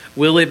also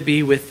will it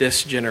be with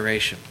this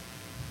generation."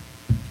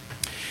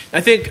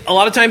 I think a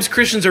lot of times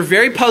Christians are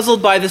very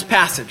puzzled by this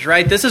passage,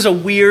 right? This is a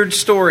weird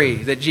story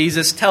that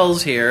Jesus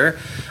tells here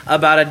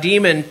about a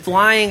demon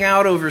flying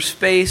out over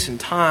space and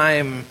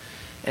time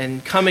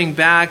and coming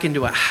back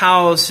into a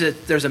house.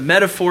 There's a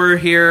metaphor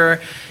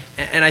here,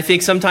 and I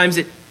think sometimes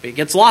it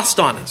gets lost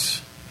on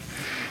us.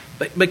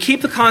 But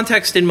keep the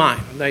context in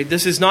mind. Right?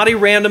 This is not a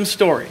random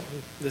story.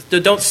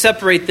 Don't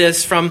separate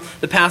this from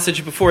the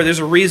passage before. There's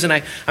a reason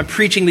I'm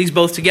preaching these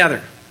both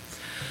together.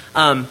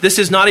 This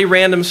is not a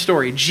random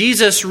story.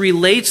 Jesus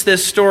relates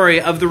this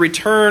story of the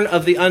return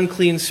of the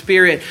unclean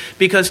spirit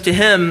because to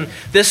him,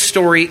 this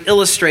story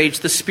illustrates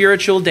the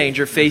spiritual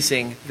danger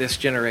facing this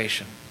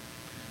generation.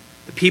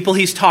 The people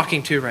he's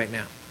talking to right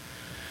now.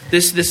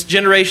 This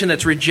generation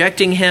that's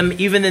rejecting him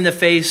even in the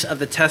face of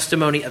the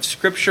testimony of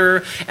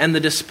Scripture and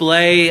the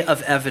display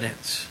of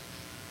evidence.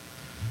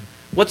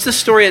 What's the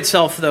story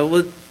itself, though?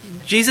 Well,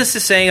 Jesus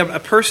is saying a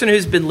person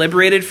who's been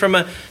liberated from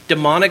a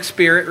demonic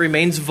spirit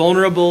remains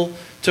vulnerable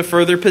to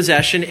further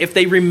possession if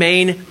they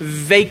remain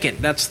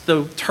vacant. That's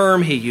the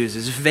term he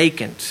uses,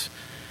 vacant.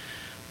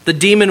 The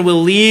demon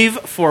will leave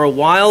for a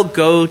while,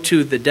 go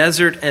to the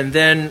desert, and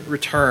then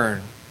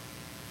return.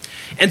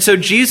 And so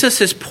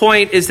Jesus'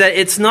 point is that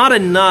it's not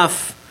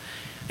enough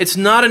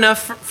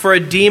for a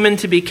demon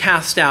to be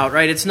cast out,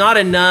 right? It's not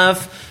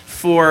enough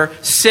for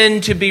sin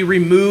to be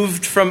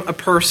removed from a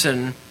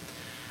person.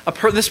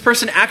 This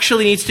person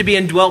actually needs to be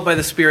indwelt by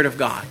the Spirit of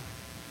God.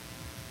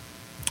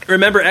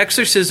 Remember,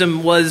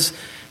 exorcism was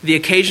the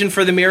occasion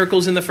for the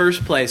miracles in the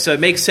first place. So it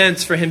makes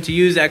sense for him to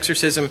use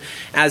exorcism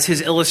as his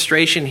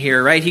illustration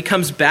here, right? He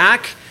comes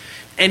back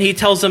and he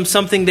tells them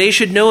something they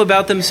should know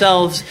about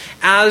themselves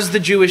as the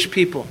Jewish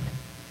people.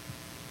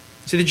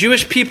 So the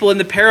Jewish people in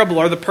the parable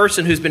are the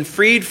person who's been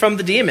freed from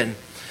the demon.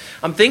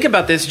 Think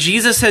about this.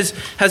 Jesus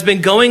has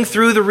been going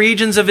through the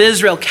regions of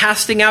Israel,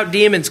 casting out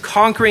demons,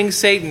 conquering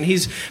Satan.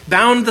 He's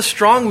bound the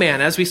strong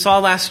man, as we saw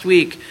last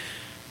week.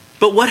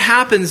 But what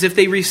happens if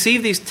they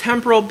receive these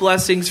temporal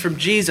blessings from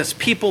Jesus?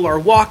 People are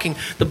walking,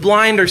 the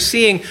blind are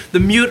seeing, the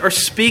mute are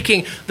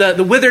speaking,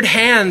 the withered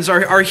hands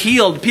are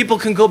healed, people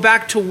can go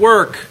back to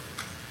work.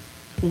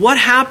 What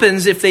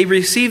happens if they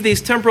receive these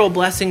temporal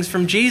blessings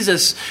from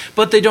Jesus,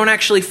 but they don't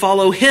actually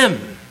follow him?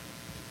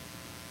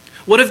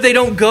 What if they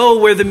don't go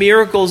where the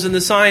miracles and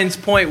the signs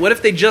point? What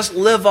if they just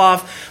live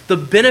off the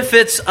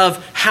benefits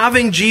of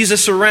having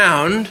Jesus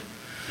around,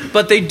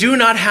 but they do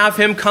not have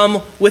him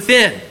come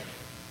within?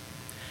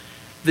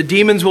 The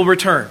demons will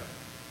return.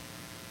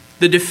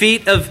 The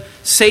defeat of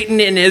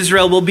Satan in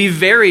Israel will be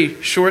very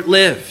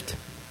short-lived.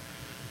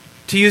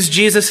 To use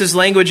Jesus'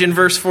 language in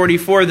verse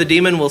 44, the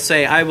demon will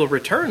say, I will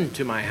return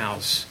to my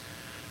house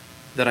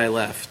that I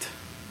left.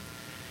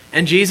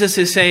 And Jesus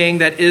is saying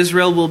that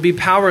Israel will be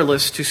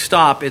powerless to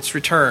stop its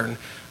return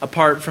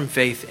apart from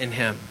faith in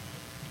him.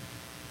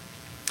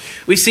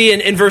 We see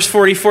in verse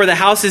 44, the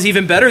house is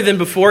even better than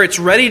before. It's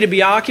ready to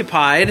be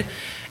occupied.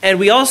 And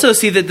we also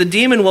see that the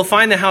demon will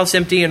find the house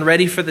empty and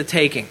ready for the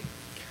taking.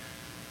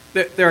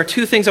 There are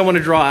two things I want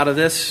to draw out of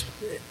this,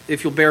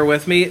 if you'll bear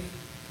with me.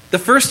 The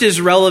first is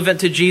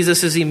relevant to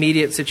Jesus'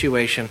 immediate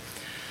situation.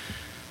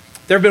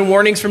 There have been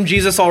warnings from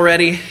Jesus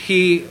already.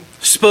 He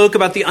spoke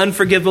about the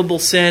unforgivable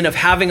sin of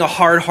having a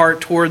hard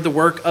heart toward the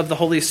work of the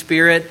Holy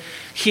Spirit.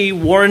 He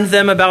warned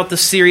them about the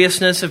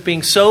seriousness of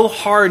being so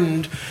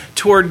hardened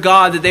toward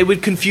God that they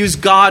would confuse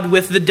God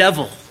with the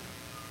devil.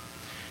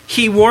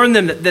 He warned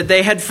them that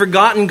they had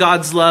forgotten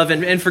God's love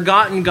and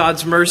forgotten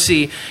God's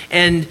mercy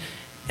and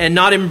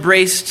not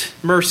embraced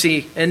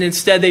mercy, and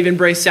instead they've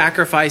embraced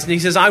sacrifice. And he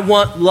says, I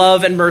want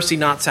love and mercy,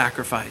 not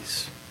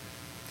sacrifice.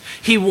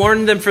 He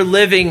warned them for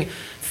living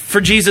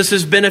for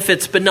Jesus'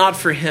 benefits, but not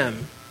for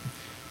him.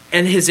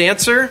 And his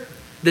answer,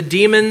 the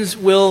demons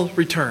will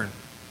return.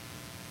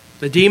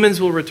 The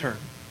demons will return.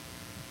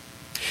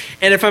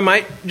 And if I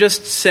might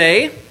just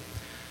say,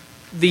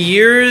 the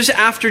years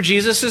after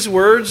Jesus'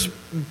 words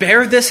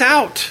bear this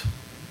out.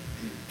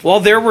 While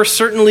there were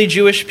certainly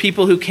Jewish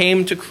people who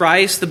came to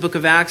Christ, the book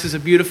of Acts is a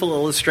beautiful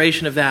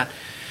illustration of that.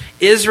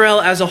 Israel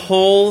as a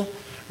whole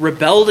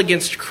rebelled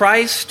against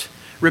Christ,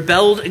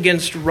 rebelled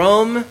against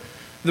Rome.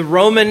 The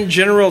Roman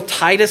general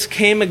Titus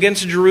came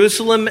against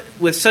Jerusalem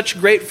with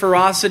such great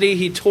ferocity,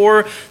 he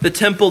tore the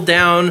temple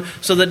down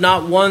so that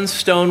not one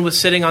stone was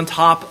sitting on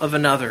top of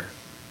another.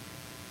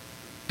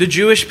 The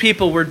Jewish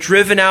people were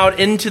driven out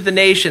into the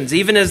nations,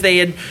 even as they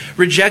had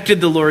rejected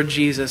the Lord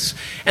Jesus.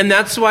 And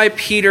that's why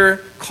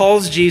Peter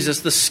calls Jesus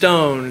the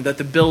stone that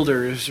the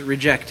builders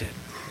rejected.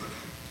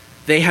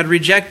 They had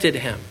rejected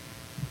him.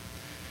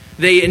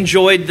 They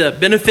enjoyed the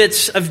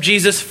benefits of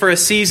Jesus for a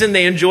season.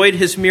 They enjoyed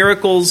his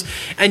miracles.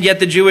 And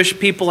yet the Jewish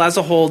people as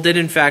a whole did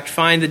in fact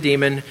find the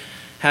demon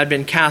had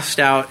been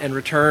cast out and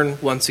return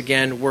once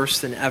again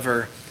worse than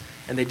ever.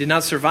 And they did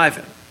not survive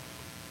it.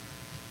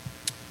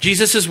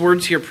 Jesus'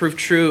 words here prove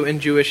true in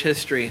Jewish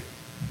history.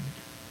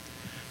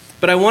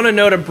 But I want to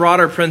note a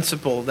broader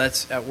principle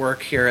that's at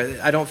work here.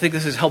 I don't think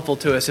this is helpful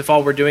to us if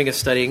all we're doing is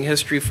studying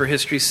history for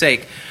history's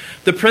sake.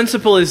 The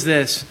principle is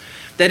this,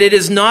 that it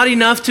is not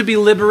enough to be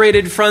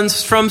liberated from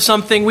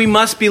something. We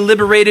must be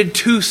liberated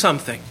to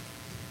something.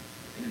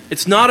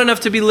 It's not enough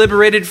to be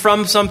liberated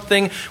from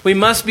something. We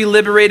must be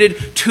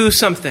liberated to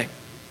something.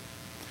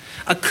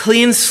 A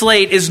clean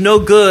slate is no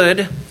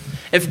good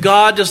if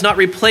God does not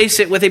replace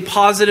it with a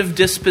positive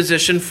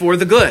disposition for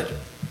the good.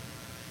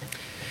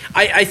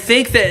 I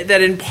think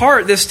that in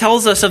part this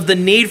tells us of the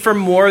need for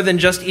more than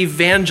just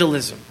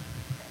evangelism.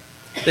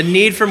 The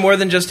need for more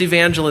than just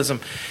evangelism.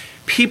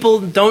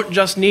 People don't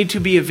just need to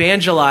be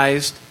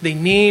evangelized, they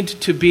need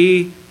to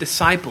be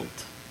discipled.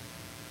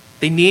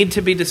 They need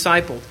to be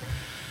discipled.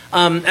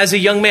 As a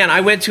young man,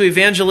 I went to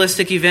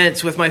evangelistic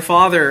events with my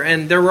father,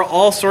 and there were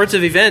all sorts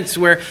of events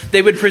where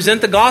they would present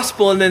the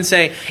gospel and then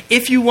say,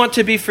 if you want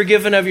to be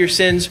forgiven of your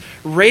sins,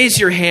 raise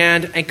your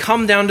hand and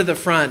come down to the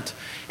front.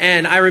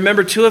 And I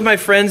remember two of my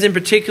friends in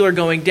particular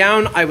going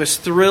down. I was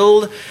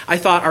thrilled. I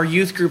thought our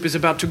youth group is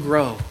about to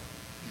grow,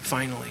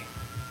 finally.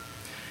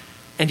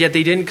 And yet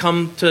they didn't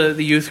come to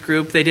the youth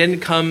group. They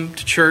didn't come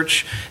to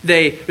church.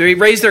 They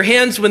raised their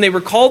hands when they were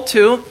called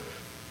to.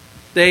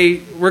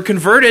 They were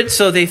converted,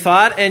 so they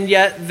thought, and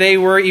yet they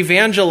were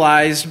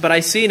evangelized, but I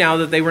see now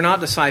that they were not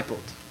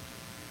discipled.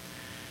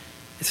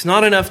 It's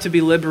not enough to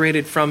be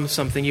liberated from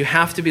something. You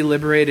have to be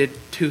liberated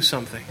to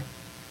something.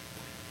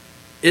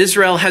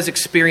 Israel has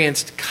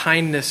experienced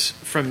kindness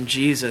from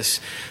Jesus.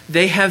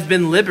 They have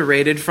been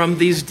liberated from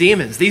these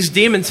demons. These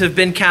demons have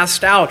been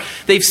cast out.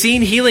 They've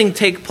seen healing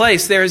take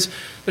place. There's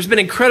been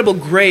incredible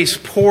grace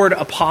poured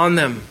upon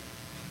them.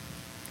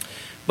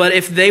 But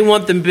if they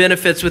want the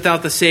benefits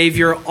without the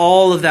Savior,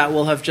 all of that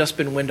will have just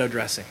been window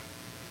dressing.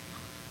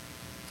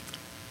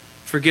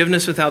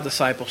 Forgiveness without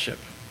discipleship.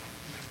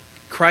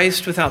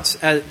 Christ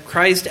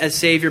as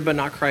Savior, but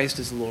not Christ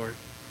as Lord.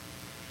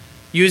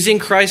 Using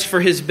Christ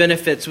for his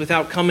benefits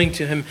without coming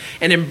to him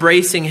and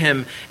embracing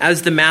him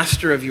as the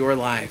master of your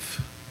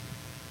life.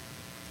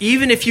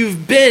 Even if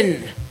you've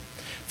been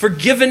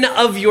forgiven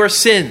of your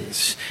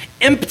sins,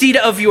 emptied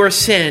of your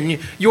sin,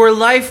 your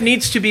life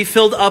needs to be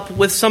filled up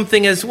with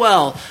something as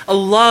well. A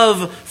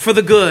love for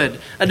the good,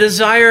 a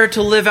desire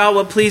to live out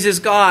what pleases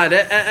God.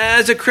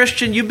 As a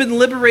Christian, you've been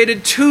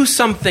liberated to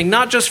something,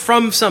 not just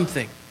from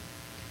something.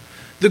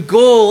 The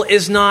goal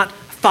is not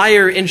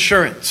fire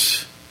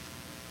insurance.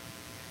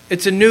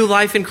 It's a new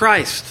life in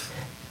Christ.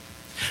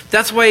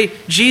 That's why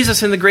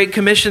Jesus in the Great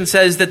Commission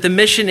says that the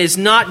mission is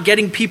not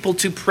getting people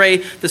to pray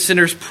the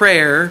sinner's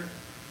prayer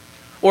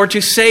or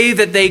to say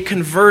that they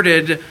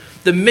converted.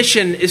 The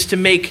mission is to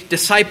make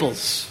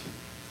disciples.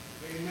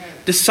 Amen.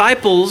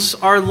 Disciples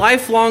are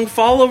lifelong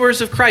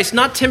followers of Christ,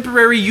 not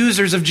temporary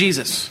users of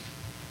Jesus.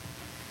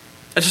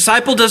 A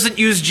disciple doesn't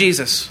use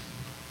Jesus.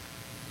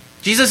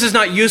 Jesus is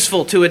not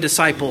useful to a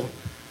disciple.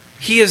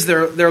 He is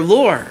their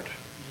Lord.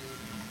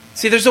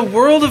 See, there's a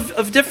world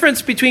of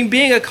difference between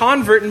being a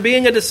convert and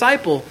being a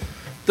disciple.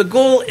 The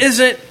goal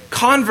isn't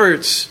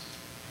converts.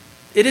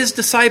 It is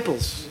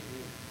disciples.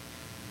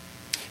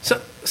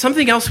 So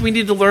something else we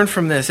need to learn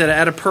from this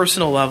at a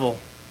personal level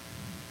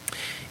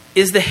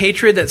is the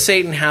hatred that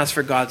Satan has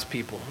for God's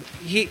people.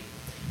 He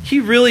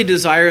really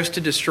desires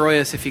to destroy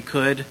us if he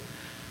could.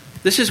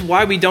 This is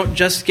why we don't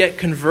just get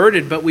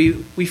converted, but we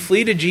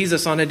flee to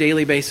Jesus on a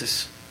daily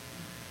basis.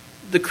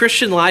 The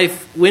Christian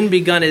life, when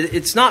begun,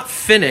 it's not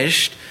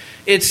finished.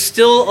 It's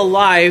still a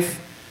life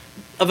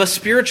of a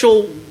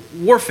spiritual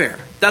warfare.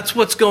 That's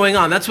what's going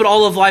on. That's what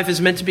all of life is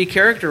meant to be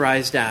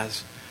characterized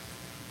as.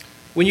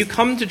 When you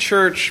come to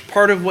church,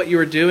 part of what you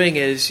are doing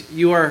is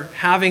you are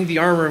having the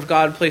armor of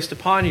God placed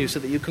upon you so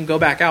that you can go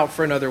back out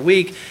for another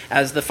week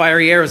as the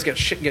fiery arrows get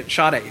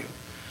shot at you.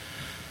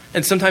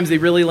 And sometimes they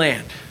really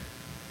land.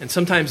 And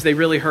sometimes they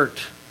really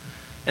hurt.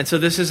 And so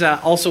this is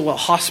also a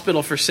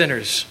hospital for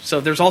sinners. So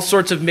there's all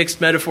sorts of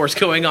mixed metaphors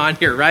going on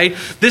here, right?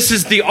 This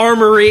is the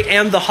armory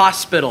and the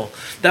hospital.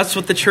 That's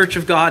what the church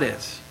of God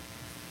is.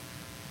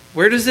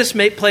 Where does this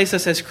place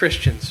us as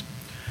Christians?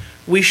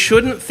 We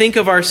shouldn't think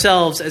of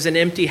ourselves as an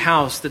empty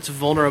house that's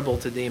vulnerable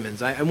to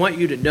demons. I want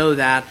you to know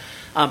that.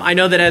 I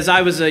know that as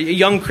I was a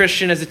young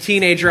Christian, as a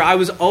teenager, I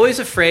was always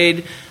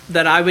afraid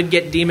that I would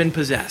get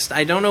demon-possessed.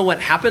 I don't know what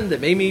happened that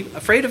made me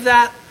afraid of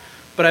that,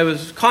 but I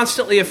was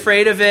constantly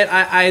afraid of it.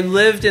 I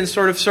lived in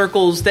sort of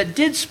circles that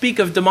did speak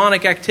of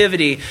demonic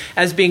activity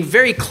as being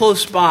very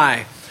close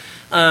by.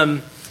 My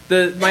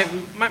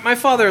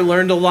father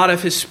learned a lot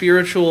of his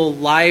spiritual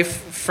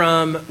life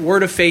from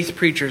Word of Faith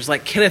preachers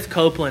like Kenneth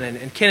Copeland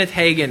and Kenneth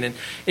Hagin. And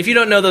if you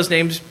don't know those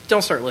names,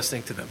 don't start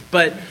listening to them.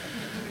 But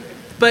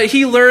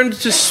he learned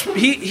to,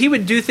 he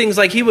would do things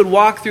like he would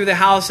walk through the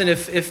house, and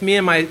if me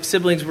and my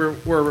siblings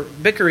were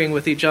bickering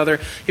with each other,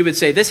 he would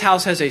say, "This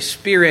house has a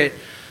spirit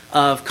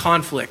of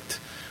conflict,"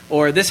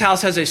 or "This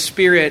house has a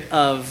spirit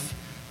of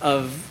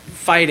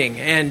fighting,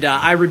 and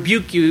I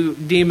rebuke you,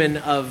 demon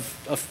of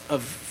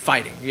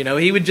fighting." You know,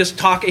 he would just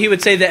talk. He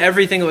would say that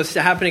everything that was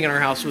happening in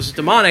our house was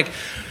demonic.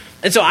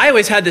 And so I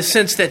always had this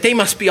sense that they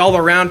must be all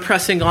around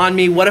pressing on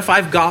me. What if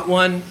I've got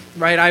one,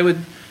 right? I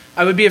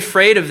would be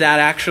afraid of that,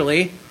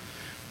 actually.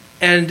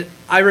 And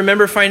I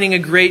remember finding a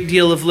great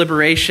deal of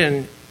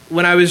liberation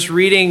when I was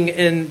reading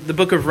in the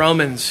book of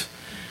Romans,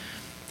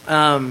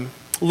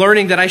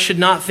 learning that I should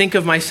not think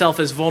of myself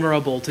as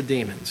vulnerable to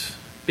demons.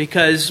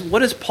 Because what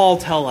does Paul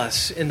tell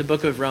us in the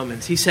book of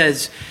Romans? He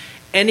says,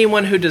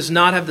 anyone who does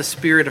not have the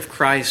Spirit of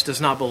Christ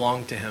does not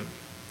belong to him.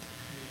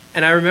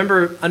 And I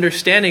remember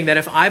understanding that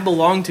if I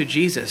belong to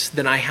Jesus,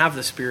 then I have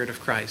the Spirit of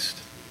Christ.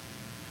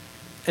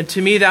 And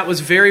to me, that was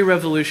very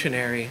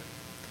revolutionary.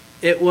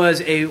 It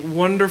was a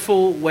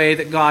wonderful way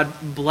that God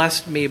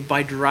blessed me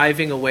by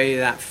driving away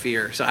that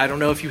fear. So I don't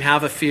know if you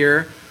have a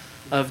fear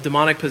of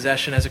demonic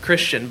possession as a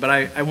Christian, but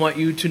I want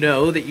you to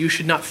know that you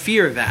should not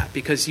fear that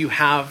because you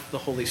have the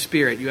Holy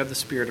Spirit. You have the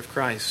Spirit of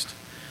Christ.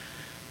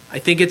 I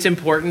think it's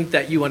important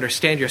that you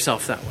understand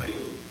yourself that way.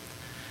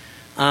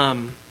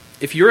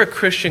 If you're a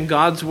Christian,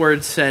 God's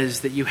word says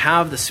that you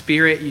have the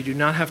Spirit. You do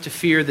not have to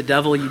fear the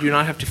devil. You do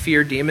not have to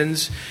fear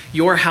demons.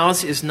 Your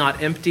house is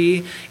not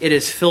empty. It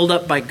is filled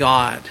up by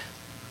God.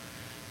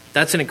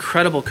 That's an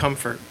incredible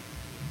comfort.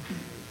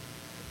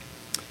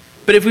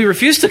 But if we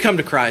refuse to come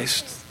to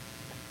Christ,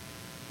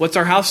 what's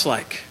our house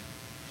like?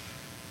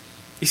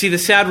 You see, the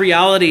sad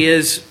reality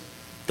is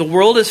the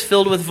world is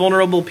filled with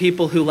vulnerable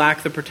people who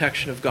lack the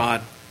protection of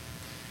God.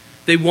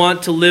 They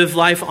want to live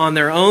life on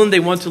their own. They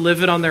want to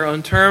live it on their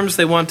own terms.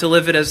 They want to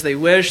live it as they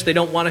wish. They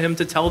don't want him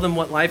to tell them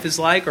what life is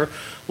like or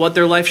what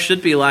their life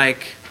should be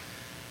like.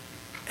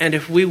 And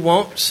if we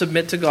won't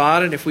submit to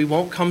God and if we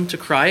won't come to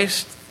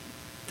Christ,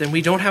 then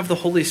we don't have the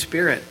Holy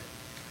Spirit.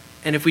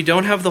 And if we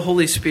don't have the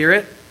Holy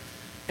Spirit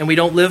and we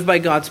don't live by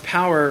God's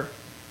power,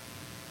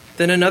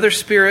 then another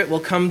spirit will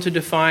come to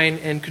define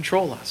and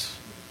control us.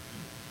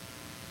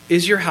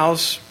 Is your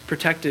house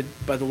protected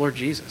by the Lord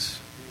Jesus?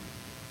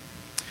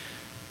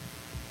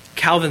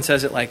 Calvin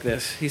says it like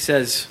this. He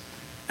says,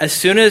 as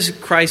soon as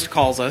Christ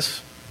calls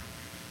us,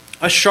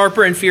 a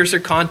sharper and fiercer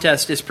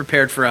contest is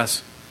prepared for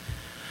us.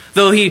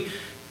 Though he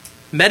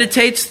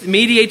meditates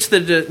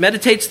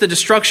the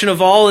destruction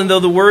of all, and though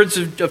the words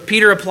of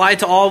Peter apply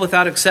to all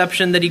without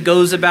exception, that he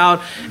goes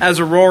about as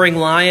a roaring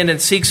lion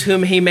and seeks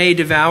whom he may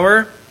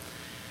devour,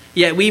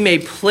 yet we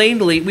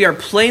are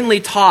plainly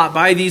taught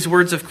by these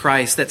words of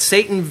Christ that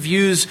Satan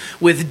views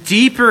with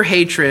deeper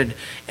hatred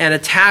and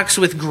attacks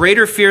with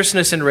greater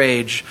fierceness and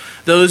rage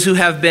those who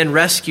have been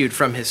rescued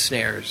from his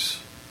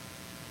snares.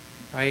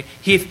 Right?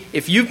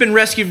 If you've been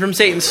rescued from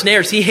Satan's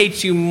snares, he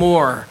hates you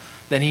more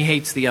than he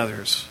hates the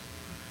others.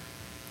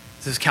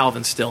 This is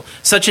Calvin still.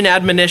 Such an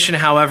admonition,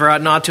 however,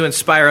 ought not to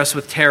inspire us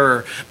with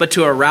terror, but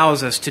to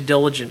arouse us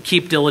to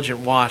keep diligent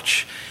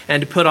watch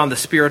and to put on the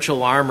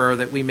spiritual armor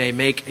that we may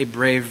make a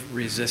brave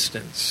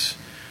resistance.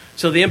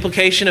 So the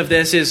implication of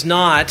this is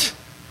not,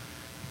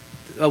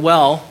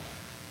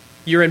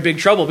 you're in big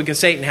trouble because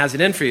Satan has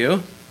it in for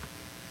you,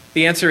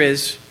 the answer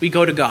is we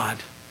go to God,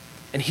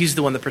 and he's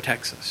the one that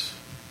protects us.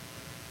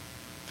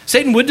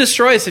 Satan would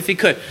destroy us if he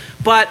could,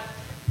 but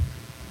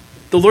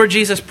the Lord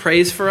Jesus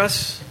prays for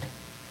us.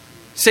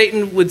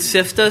 Satan would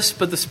sift us,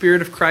 but the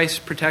Spirit of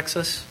Christ protects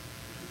us.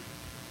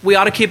 We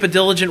ought to keep a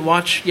diligent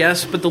watch,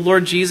 yes, but the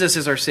Lord Jesus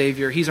is our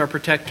Savior. He's our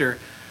protector.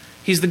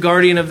 He's the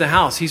guardian of the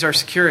house. He's our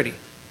security.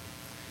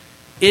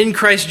 In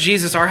Christ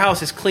Jesus, our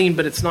house is clean,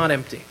 but it's not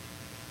empty.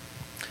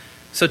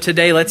 So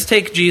today, let's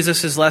take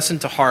Jesus' lesson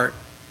to heart.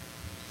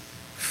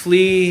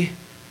 Flee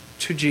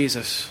to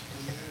Jesus.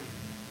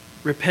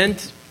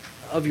 Repent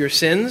of your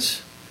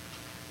sins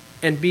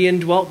and be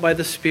indwelt by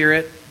the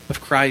Spirit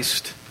of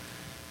Christ,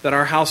 that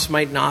our house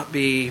might not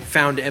be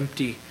found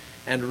empty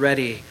and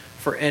ready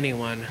for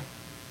anyone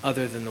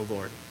other than the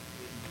Lord.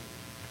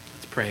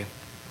 Let's pray.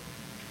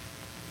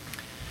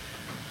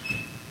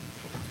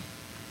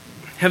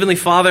 Heavenly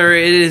Father,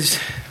 it is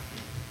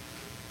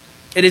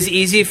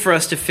easy for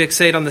us to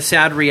fixate on the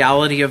sad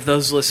reality of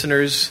those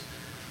listeners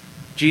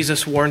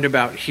Jesus warned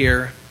about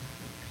here,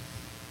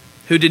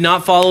 who did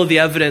not follow the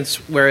evidence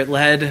where it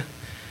led,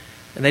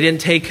 and they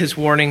didn't take his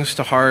warnings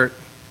to heart.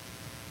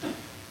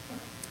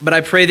 But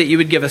I pray that you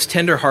would give us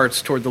tender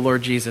hearts toward the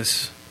Lord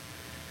Jesus,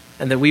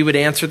 and that we would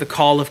answer the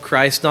call of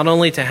Christ, not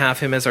only to have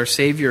him as our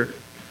Savior,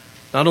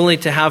 not only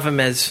to have him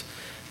as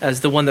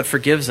the one that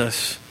forgives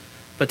us,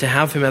 but to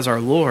have him as our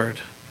Lord.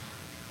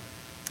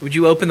 Would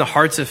you open the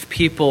hearts of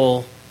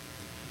people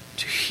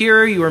to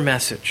hear your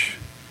message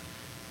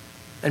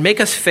and make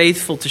us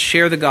faithful to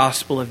share the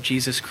gospel of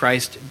Jesus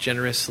Christ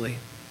generously?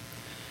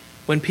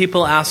 When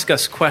people ask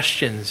us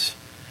questions,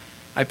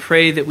 I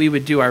pray that we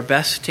would do our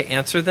best to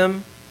answer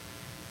them,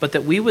 but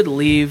that we would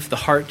leave the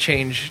heart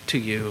change to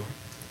you.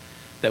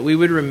 That we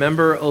would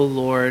remember, O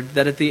Lord,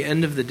 that at the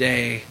end of the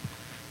day,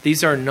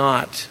 these are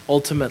not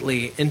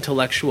ultimately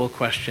intellectual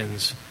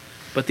questions,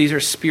 but these are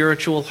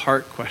spiritual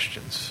heart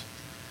questions.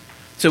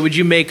 So would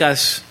you make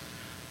us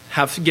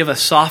give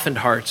us softened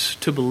hearts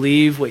to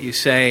believe what you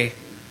say,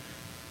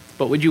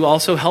 but would you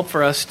also help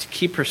for us to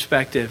keep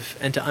perspective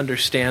and to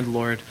understand,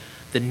 Lord,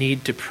 the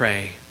need to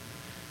pray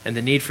and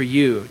the need for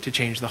you to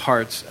change the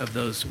hearts of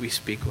those we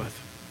speak with.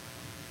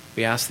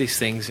 We ask these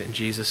things in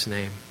Jesus'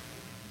 name.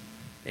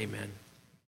 Amen.